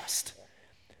outcast.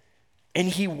 And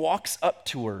he walks up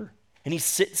to her, and he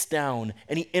sits down,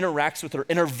 and he interacts with her,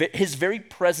 and his very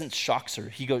presence shocks her.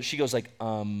 She goes like,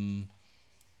 what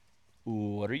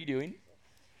are you doing?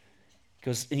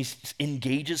 Goes and he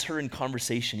engages her in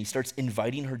conversation. He starts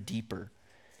inviting her deeper.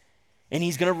 And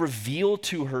he's going to reveal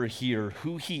to her here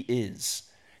who he is.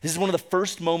 This is one of the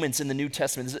first moments in the New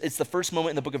Testament. It's the first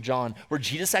moment in the book of John where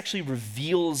Jesus actually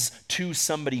reveals to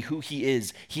somebody who he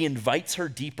is. He invites her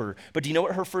deeper. But do you know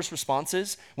what her first response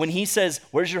is? When he says,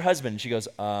 "Where's your husband?" She goes,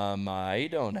 I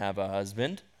don't have a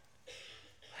husband.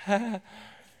 And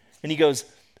he goes,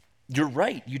 "You're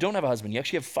right. You don't have a husband. You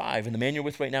actually have 5. And the man you're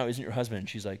with right now isn't your husband." And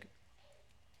she's like,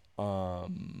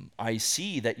 I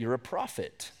see that you're a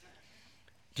prophet.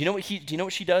 Do you know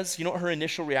what she does? You know what her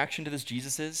initial reaction to this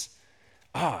Jesus is?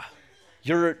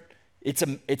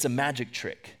 It's a magic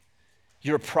trick.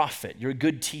 You're a prophet. You're a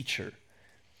good teacher.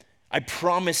 I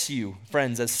promise you,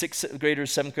 friends, as 6th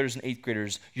graders, 7th graders, and 8th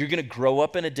graders, you're going to grow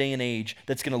up in a day and age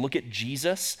that's going to look at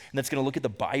Jesus and that's going to look at the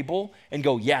Bible and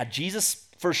go, yeah, Jesus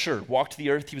for sure walked the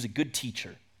earth. He was a good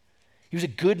teacher. He was a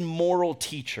good moral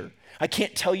teacher. I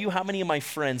can't tell you how many of my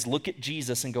friends look at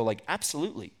Jesus and go like,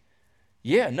 absolutely.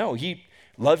 Yeah, no, he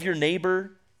love your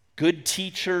neighbor, good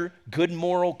teacher, good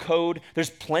moral code. There's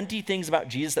plenty things about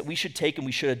Jesus that we should take and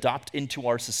we should adopt into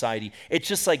our society. It's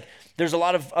just like there's a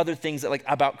lot of other things that like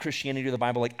about Christianity or the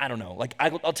Bible, like I don't know, like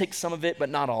I'll take some of it, but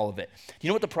not all of it. You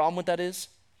know what the problem with that is?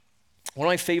 One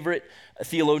of my favorite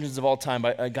theologians of all time,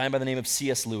 a guy by the name of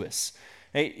C.S. Lewis.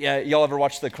 Hey, yeah, y'all ever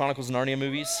watched the Chronicles of Narnia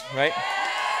movies, right?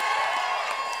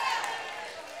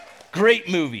 Great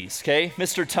movies, okay?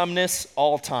 Mr. Tumnus,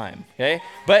 all time, okay?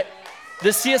 But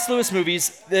the C.S. Lewis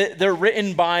movies, they're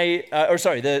written by,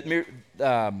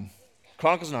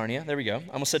 Chronicles of Narnia, there we go.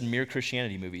 I almost said Mere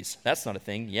Christianity movies. That's not a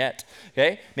thing yet,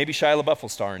 okay? Maybe Shia LaBeouf will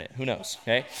star in it, who knows,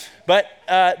 okay? But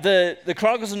the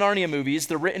Chronicles of Narnia movies,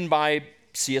 they're written by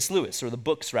C.S. Lewis, or the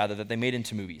books rather, that they made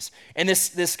into movies. And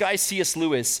this guy, C.S.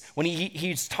 Lewis, when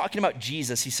he's talking about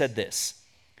Jesus, he said this.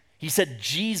 He said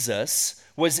Jesus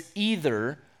was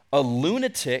either a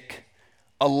lunatic,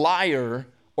 a liar,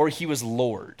 or he was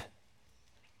Lord.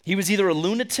 He was either a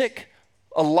lunatic,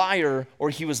 a liar, or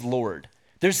he was Lord.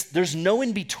 There's no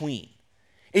in between.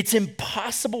 It's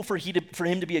impossible for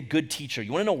him to be a good teacher.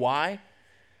 You want to know why?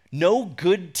 No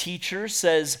good teacher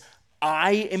says,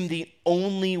 I am the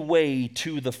only way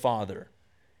to the Father.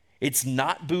 It's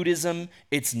not Buddhism,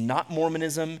 it's not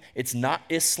Mormonism, it's not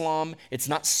Islam, it's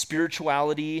not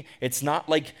spirituality, it's not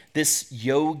like this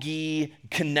yogi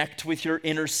connect with your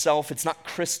inner self, it's not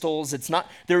crystals,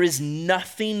 there is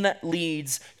nothing that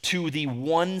leads to the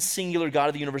one singular God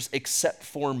of the universe except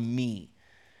for me.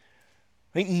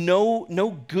 Right?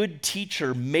 No good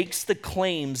teacher makes the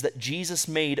claims that Jesus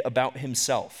made about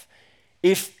himself.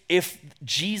 If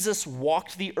Jesus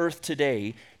walked the earth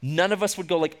today, none of us would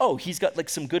go like, oh, he's got like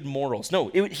some good morals. No,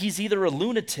 he's either a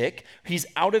lunatic, he's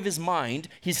out of his mind,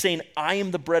 he's saying, I am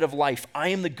the bread of life, I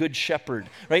am the good shepherd,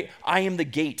 right? I am the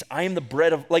gate, I am the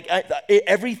bread of,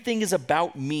 everything is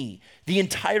about me. The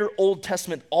entire Old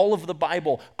Testament, all of the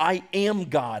Bible, I am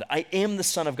God, I am the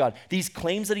Son of God. These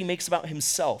claims that he makes about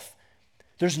himself,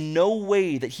 there's no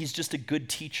way that he's just a good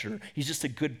teacher, he's just a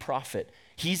good prophet.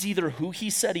 He's either who he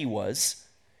said he was,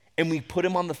 and we put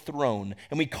him on the throne,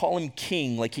 and we call him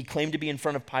king like he claimed to be in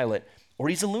front of Pilate, or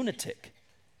he's a lunatic.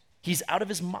 He's out of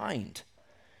his mind.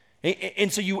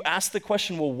 And so you ask the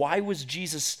question, well, why was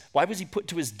he put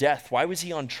to his death? Why was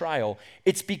he on trial?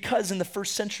 It's because in the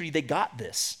first century, they got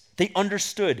this. They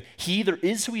understood he either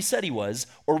is who he said he was,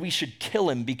 or we should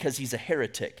kill him because he's a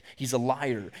heretic, he's a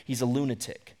liar, he's a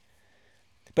lunatic.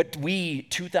 But we,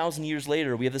 2,000 years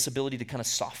later, we have this ability to kind of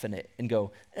soften it and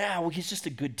go, well, he's just a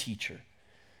good teacher.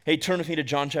 Hey, turn with me to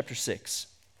John chapter 6.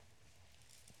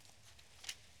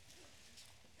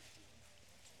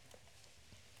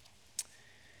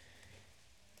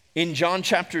 In John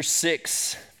chapter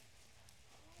 6,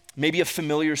 maybe a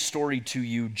familiar story to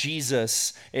you,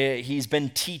 Jesus, he's been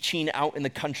teaching out in the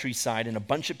countryside and a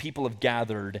bunch of people have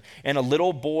gathered and a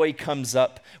little boy comes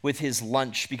up with his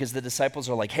lunch because the disciples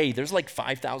are like, hey, there's like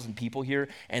 5,000 people here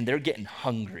and they're getting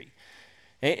hungry.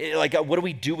 Like, what do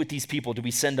we do with these people? Do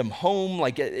we send them home?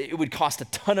 Like, it would cost a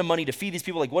ton of money to feed these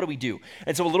people. Like, what do we do?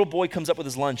 And so a little boy comes up with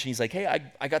his lunch and he's like, hey,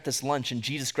 I got this lunch. And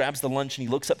Jesus grabs the lunch and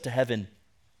he looks up to heaven.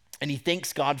 And he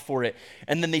thanks God for it.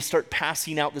 And then they start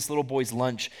passing out this little boy's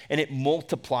lunch. And it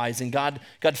multiplies. And God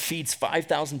feeds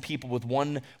 5,000 people with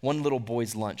one little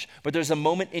boy's lunch. But there's a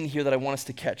moment in here that I want us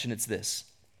to catch, and it's this.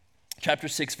 Chapter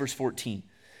 6, verse 14.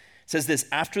 It says this,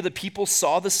 after the people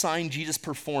saw the sign Jesus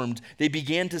performed, they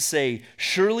began to say,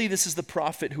 surely this is the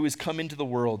prophet who has come into the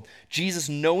world. Jesus,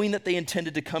 knowing that they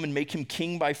intended to come and make him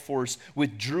king by force,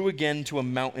 withdrew again to a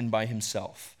mountain by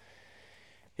himself.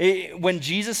 When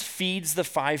Jesus feeds the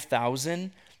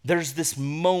 5,000, there's this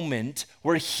moment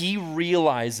where he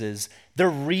realizes the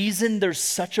reason there's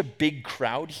such a big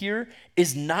crowd here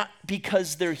is not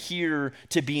because they're here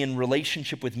to be in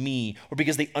relationship with me or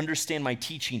because they understand my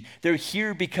teaching. They're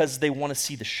here because they want to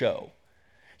see the show.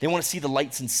 They want to see the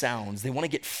lights and sounds. They want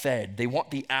to get fed. They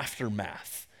want the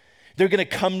aftermath. They're going to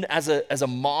come as a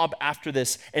mob after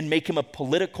this and make him a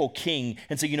political king.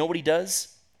 And so you know what he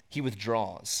does? He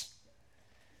withdraws.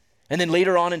 And then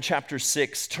later on in chapter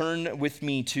 6, turn with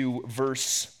me to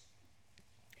verse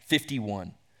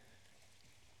 51.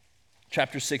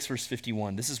 Chapter 6, verse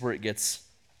 51. This is where it gets,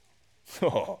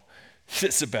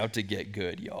 it's about to get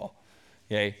good, y'all.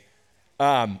 Okay?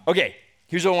 Okay,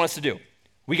 here's what I want us to do.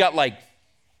 We got like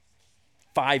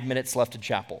 5 minutes left in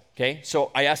chapel, okay?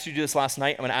 So I asked you to do this last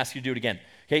night. I'm going to ask you to do it again,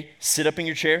 okay? Sit up in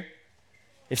your chair.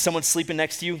 If someone's sleeping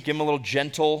next to you, give them a little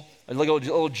gentle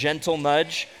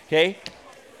nudge, okay?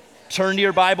 Turn to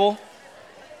your Bible.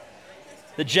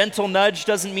 The gentle nudge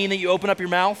doesn't mean that you open up your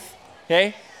mouth,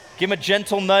 okay? Give them a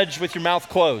gentle nudge with your mouth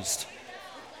closed.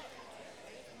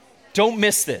 Don't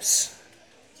miss this.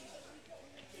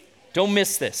 Don't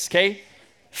miss this, okay?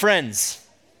 Friends,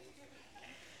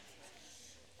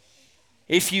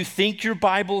 if you think your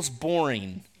Bible's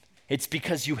boring, it's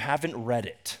because you haven't read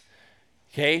it,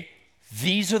 okay?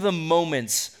 These are the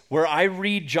moments where I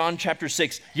read John chapter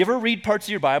 6. You ever read parts of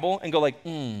your Bible and go like,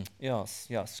 yes,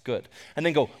 good. And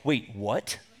then go, wait,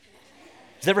 what?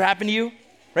 Does that ever happen to you?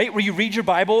 Right? Where you read your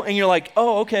Bible and you're like,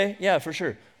 oh, okay, yeah, for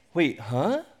sure. Wait,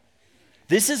 huh?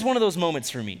 This is one of those moments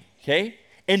for me, okay?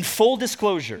 In full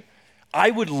disclosure,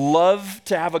 I would love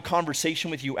to have a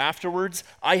conversation with you afterwards.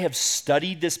 I have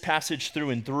studied this passage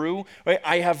through and through, right?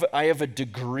 I have a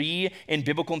degree in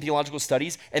biblical and theological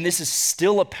studies, and this is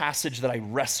still a passage that I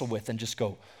wrestle with and just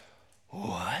go,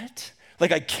 what?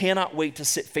 Like, I cannot wait to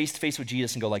sit face to face with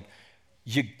Jesus and go like,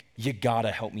 you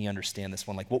gotta help me understand this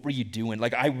one. Like, what were you doing?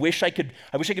 Like, I wish I could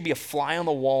be a fly on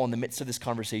the wall in the midst of this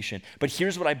conversation. But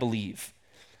here's what I believe.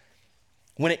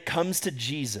 When it comes to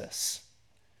Jesus,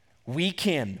 we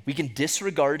can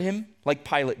disregard him like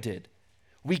Pilate did.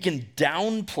 We can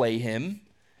downplay him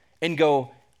and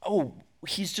go, oh,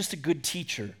 he's just a good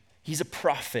teacher. He's a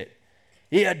prophet.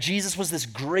 Yeah, Jesus was this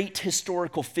great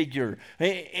historical figure,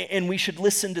 and we should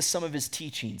listen to some of his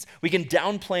teachings. We can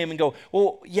downplay him and go,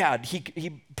 well, yeah,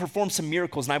 he performed some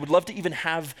miracles, and I would love to even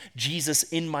have Jesus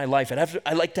in my life.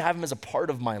 I'd like to have him as a part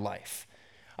of my life.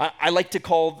 I like to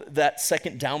call that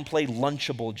second downplay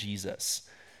Lunchable Jesus.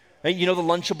 Right? You know the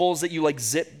Lunchables that you like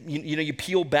zip, you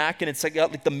peel back, and it's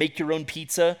like the make your own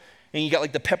pizza, and you got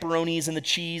like the pepperonis and the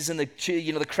cheese and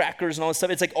the crackers and all this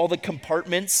stuff. It's like all the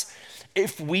compartments.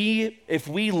 If we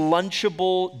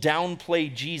lunchable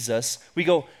downplay Jesus,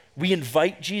 we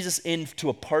invite Jesus into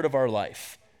a part of our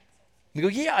life. We go,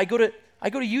 yeah, I go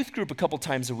to youth group a couple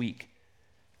times a week.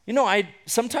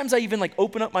 Sometimes I even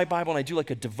open up my Bible and I do a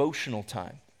devotional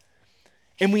time.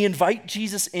 And we invite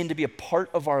Jesus in to be a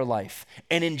part of our life.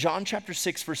 And in John chapter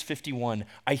 6, verse 51,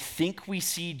 I think we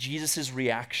see Jesus'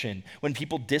 reaction when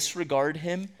people disregard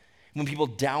him, when people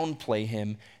downplay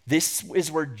him. This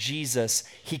is where Jesus,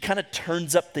 he kind of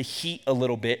turns up the heat a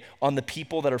little bit on the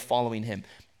people that are following him.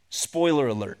 Spoiler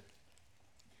alert.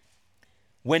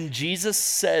 When Jesus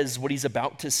says what he's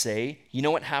about to say, you know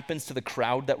what happens to the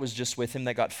crowd that was just with him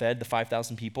that got fed, the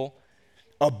 5,000 people?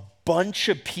 A bunch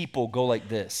of people go like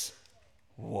this.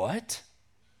 What?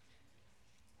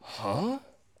 Huh?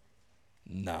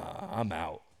 Nah, I'm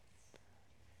out.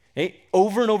 Hey,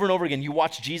 over and over and over again, you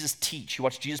watch Jesus teach, you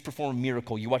watch Jesus perform a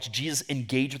miracle, you watch Jesus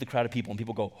engage with a crowd of people, and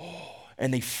people go, oh,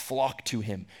 and they flock to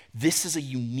him. This is a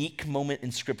unique moment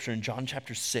in Scripture in John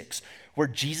chapter 6 where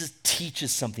Jesus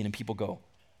teaches something and people go,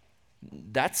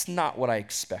 that's not what I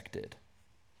expected.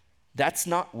 I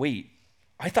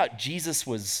thought Jesus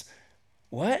was,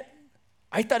 what?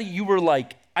 I thought you were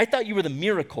the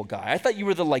miracle guy. I thought you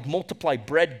were the multiply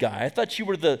bread guy. I thought you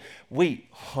were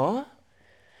huh?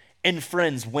 And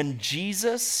friends, when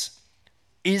Jesus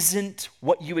isn't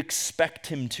what you expect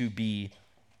him to be,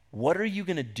 what are you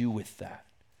going to do with that?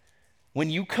 When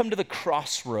you come to the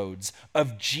crossroads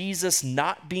of Jesus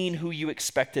not being who you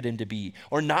expected him to be,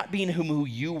 or not being who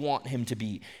you want him to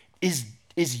be, is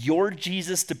your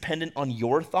Jesus dependent on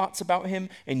your thoughts about him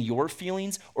and your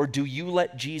feelings, or do you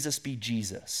let Jesus be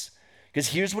Jesus? Because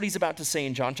here's what he's about to say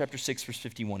in John chapter 6, verse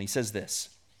 51. He says this,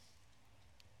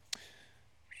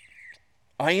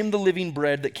 I am the living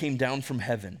bread that came down from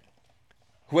heaven.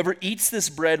 Whoever eats this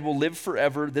bread will live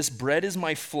forever. This bread is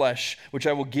my flesh, which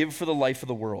I will give for the life of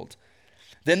the world.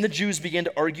 Then the Jews began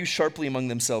to argue sharply among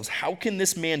themselves, how can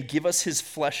this man give us his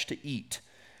flesh to eat?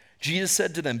 Jesus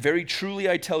said to them, very truly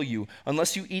I tell you,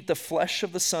 unless you eat the flesh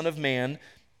of the Son of Man,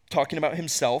 talking about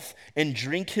himself, and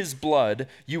drink his blood,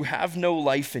 you have no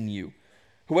life in you.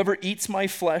 Whoever eats my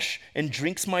flesh and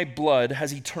drinks my blood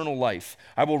has eternal life.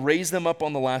 I will raise them up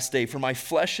on the last day, for my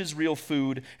flesh is real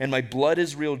food and my blood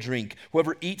is real drink.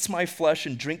 Whoever eats my flesh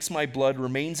and drinks my blood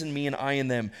remains in me and I in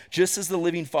them. Just as the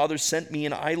living Father sent me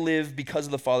and I live because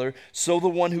of the Father, so the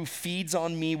one who feeds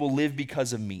on me will live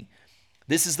because of me.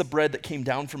 This is the bread that came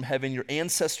down from heaven. Your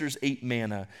ancestors ate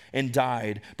manna and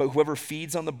died, but whoever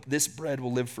feeds on this bread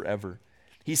will live forever.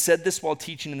 He said this while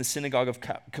teaching in the synagogue of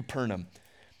Capernaum.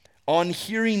 On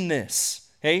hearing this,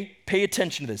 hey, pay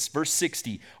attention to this, verse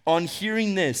 60. On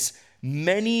hearing this,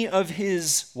 many of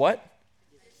his, what?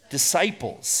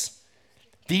 Disciples.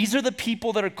 These are the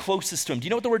people that are closest to him. Do you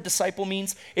know what the word disciple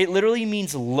means? It literally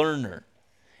means learner.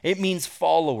 It means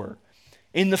follower.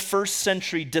 In the first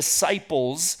century,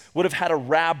 disciples would have had a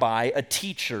rabbi, a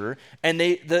teacher, and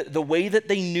the way that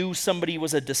they knew somebody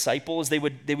was a disciple is they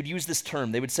would use this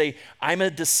term. They would say, I'm a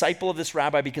disciple of this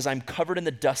rabbi because I'm covered in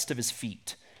the dust of his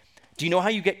feet. Do you know how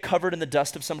you get covered in the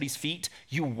dust of somebody's feet?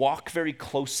 You walk very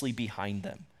closely behind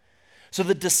them. So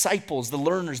the disciples, the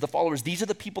learners, the followers, these are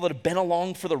the people that have been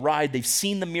along for the ride. They've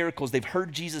seen the miracles. They've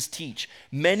heard Jesus teach.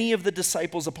 Many of the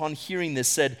disciples, upon hearing this,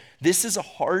 said, this is a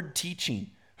hard teaching.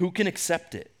 Who can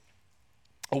accept it?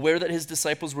 Aware that his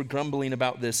disciples were grumbling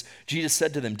about this, Jesus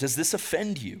said to them, does this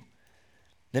offend you?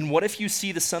 Then what if you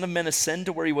see the Son of Man ascend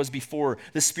to where he was before?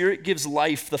 The Spirit gives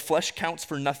life, the flesh counts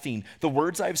for nothing. The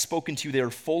words I have spoken to you, they are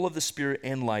full of the Spirit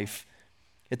and life.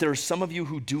 Yet there are some of you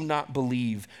who do not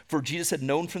believe. For Jesus had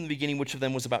known from the beginning which of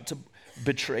them was about to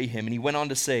betray him. And he went on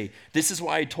to say, this is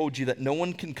why I told you that no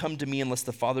one can come to me unless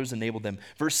the Father has enabled them.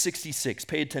 Verse 66,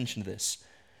 pay attention to this.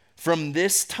 From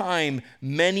this time,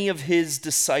 many of his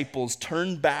disciples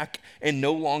turned back and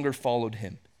no longer followed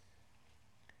him.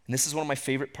 And this is one of my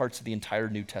favorite parts of the entire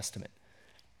New Testament.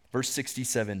 Verse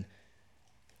 67,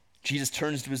 Jesus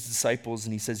turns to his disciples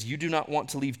and he says, you do not want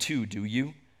to leave too, do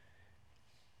you?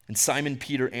 And Simon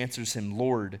Peter answers him,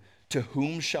 Lord, to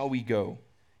whom shall we go?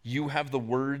 You have the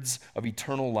words of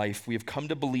eternal life. We have come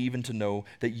to believe and to know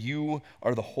that you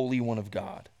are the Holy One of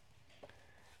God.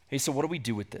 Hey, so what do we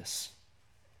do with this?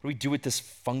 What do we do with this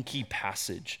funky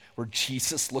passage where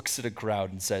Jesus looks at a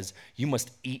crowd and says, you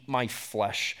must eat my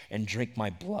flesh and drink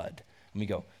my blood? And we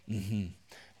go,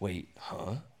 wait,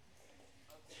 huh?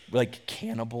 Like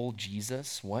cannibal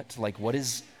Jesus? What? What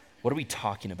are we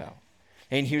talking about?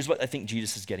 And here's what I think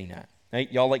Jesus is getting at.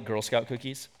 Right? Y'all like Girl Scout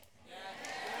cookies?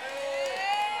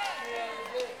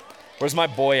 Where's my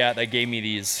boy at that gave me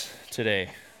these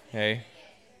today? Okay.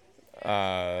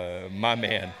 My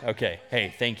man. Okay.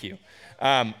 Hey, thank you.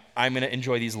 I'm going to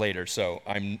enjoy these later, so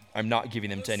I'm not giving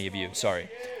them to any of you. Sorry.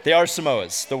 They are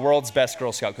Samoas, the world's best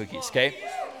Girl Scout cookies, okay?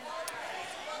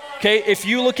 Okay, if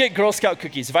you look at Girl Scout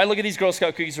cookies, if I look at these Girl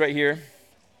Scout cookies right here,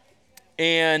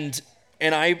 and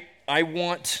I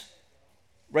want,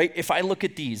 right, if I look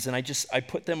at these and I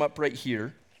put them up right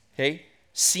here, okay?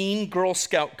 Seeing Girl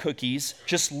Scout cookies,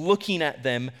 just looking at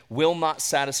them will not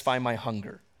satisfy my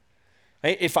hunger.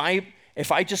 Right? If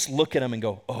I just look at them and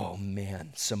go, oh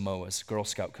man, Samoa's Girl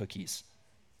Scout cookies,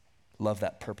 love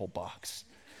that purple box.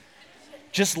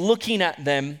 Just looking at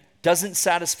them doesn't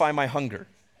satisfy my hunger.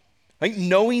 Right?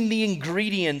 Knowing the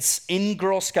ingredients in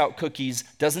Girl Scout cookies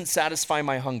doesn't satisfy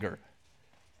my hunger.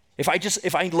 If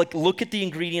I look at the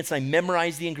ingredients and I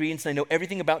memorize the ingredients and I know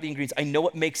everything about the ingredients, I know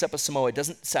what makes up a Samoa, it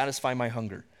doesn't satisfy my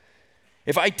hunger.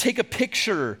 If I take a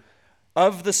picture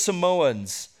of the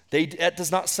Samoans, that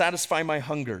does not satisfy my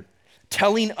hunger.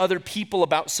 Telling other people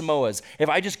about Samoas. If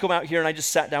I just go out here and I just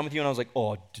sat down with you and I was like,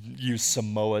 oh, you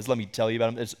Samoas, let me tell you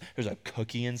about them. There's a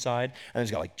cookie inside, and there's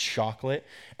got like chocolate,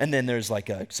 and then there's like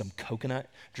some coconut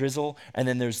drizzle, and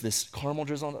then there's this caramel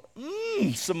drizzle.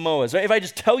 Samoas. Right? If I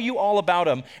just tell you all about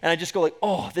them, and I just go like,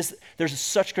 oh, there's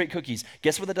such great cookies.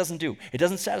 Guess what that doesn't do? It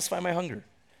doesn't satisfy my hunger.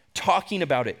 Talking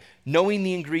about it, knowing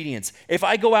the ingredients. If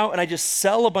I go out and I just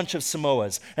sell a bunch of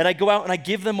Samoas, and I go out and I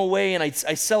give them away and I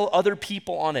sell other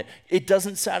people on it, it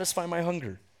doesn't satisfy my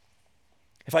hunger.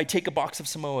 If I take a box of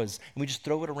Samoas and we just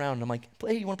throw it around, and I'm like,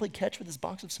 hey, you want to play catch with this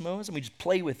box of Samoas? And we just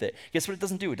play with it. Guess what it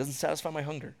doesn't do? It doesn't satisfy my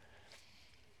hunger.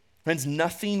 Friends,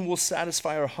 nothing will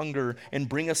satisfy our hunger and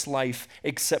bring us life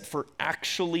except for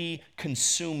actually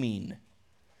consuming,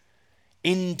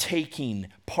 intaking,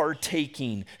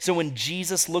 partaking. So when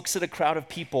Jesus looks at a crowd of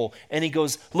people and he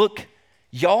goes, look,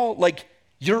 y'all, like,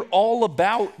 you're all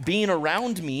about being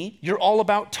around me. You're all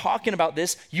about talking about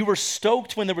this. You were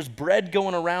stoked when there was bread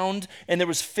going around and there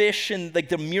was fish and like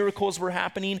the miracles were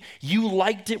happening. You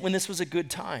liked it when this was a good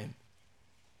time.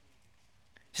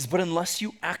 He says, but unless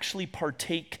you actually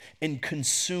partake and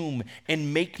consume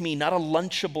and make me not a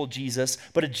lunchable Jesus,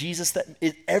 but a Jesus that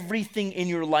everything in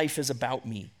your life is about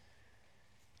me,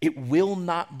 it will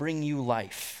not bring you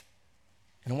life.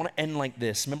 And I want to end like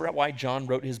this. Remember why John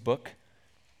wrote his book?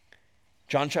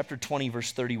 John chapter 20,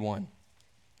 verse 31.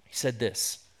 He said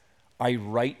this, I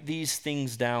write these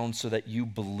things down so that you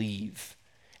believe,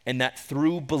 and that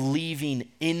through believing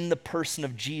in the person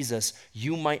of Jesus,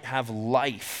 you might have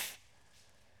life.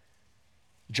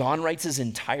 John writes his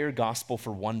entire gospel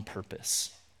for one purpose.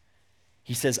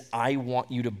 He says, I want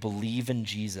you to believe in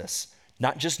Jesus,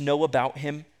 not just know about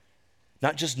him,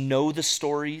 not just know the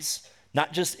stories,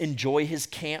 not just enjoy his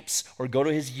camps or go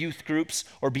to his youth groups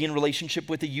or be in relationship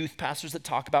with the youth pastors that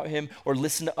talk about him or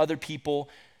listen to other people.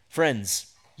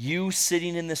 Friends, you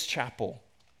sitting in this chapel,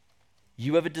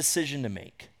 you have a decision to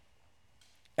make.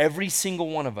 Every single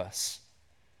one of us.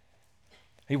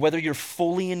 Hey, whether you're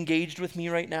fully engaged with me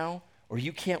right now or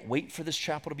you can't wait for this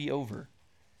chapel to be over,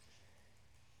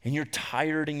 and you're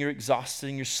tired and you're exhausted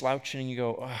and you're slouching and you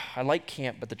go, oh, I like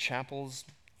camp, but the chapel's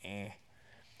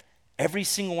Every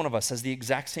single one of us has the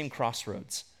exact same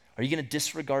crossroads. Are you going to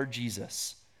disregard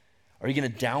Jesus? Are you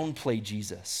going to downplay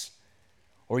Jesus?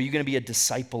 Or are you going to be a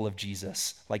disciple of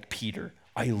Jesus like Peter?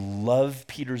 I love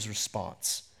Peter's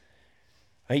response.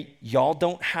 Right? Y'all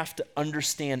don't have to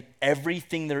understand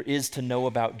everything there is to know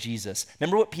about Jesus.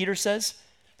 Remember what Peter says?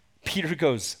 Peter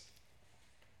goes,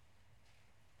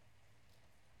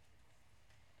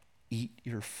 eat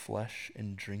your flesh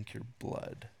and drink your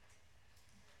blood.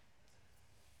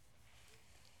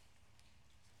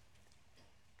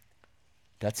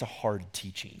 That's a hard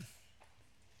teaching.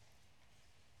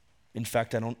 In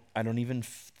fact, I don't even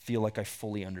feel like I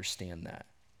fully understand that.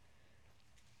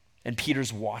 And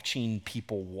Peter's watching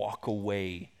people walk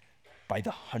away by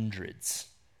the hundreds.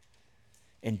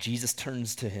 And Jesus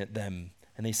turns to them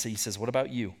and he says, what about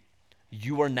you?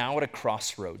 You are now at a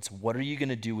crossroads. What are you going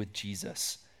to do with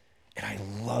Jesus? And I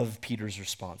love Peter's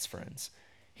response, friends.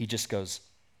 He just goes,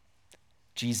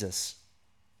 Jesus,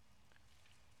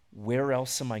 where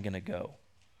else am I going to go?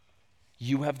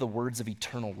 You have the words of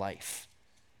eternal life.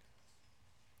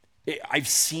 I've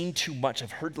seen too much.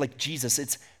 I've heard like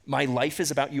Jesus, my life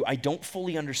is about you. I don't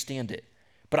fully understand it,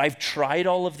 but I've tried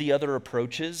all of the other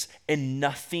approaches and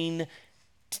nothing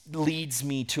leads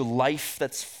me to life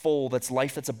that's full, that's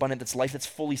life that's abundant, that's life that's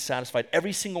fully satisfied.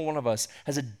 Every single one of us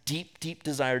has a deep, deep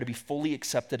desire to be fully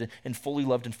accepted and fully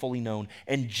loved and fully known.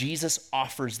 And Jesus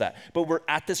offers that. But we're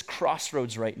at this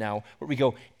crossroads right now where we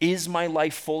go, is my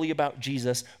life fully about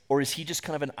Jesus, or is he just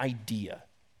kind of an idea?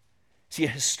 Is he a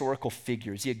historical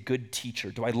figure? Is he a good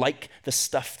teacher? Do I like the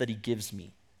stuff that he gives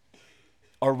me?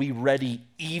 Are we ready,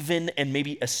 even and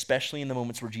maybe especially in the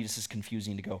moments where Jesus is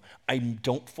confusing, to go, I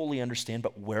don't fully understand,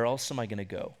 but where else am I going to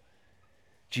go?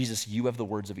 Jesus, you have the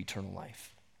words of eternal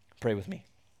life. Pray with me.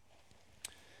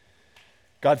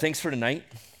 God, thanks for tonight.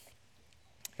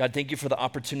 God, thank you for the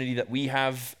opportunity that we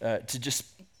have to just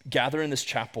gather in this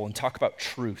chapel and talk about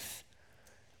truth.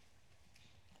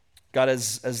 God,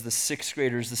 as the sixth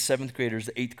graders, the seventh graders,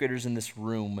 the eighth graders in this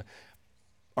room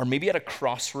are maybe at a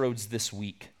crossroads this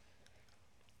week,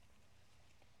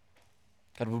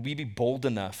 God, would we be bold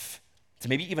enough to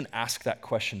maybe even ask that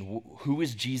question, who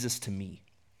is Jesus to me?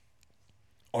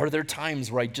 Are there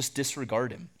times where I just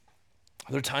disregard him?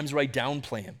 Are there times where I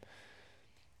downplay him?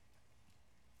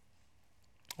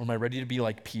 Or am I ready to be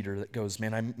like Peter that goes,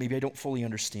 man, maybe I don't fully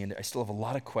understand it. I still have a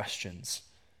lot of questions,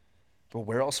 but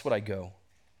where else would I go?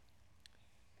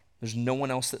 There's no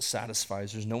one else that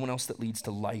satisfies. There's no one else that leads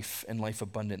to life and life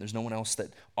abundant. There's no one else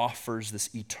that offers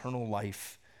this eternal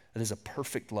life that is a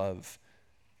perfect love.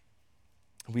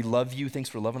 We love you. Thanks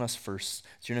for loving us first.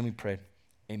 It's your name we pray.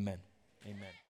 Amen. Amen.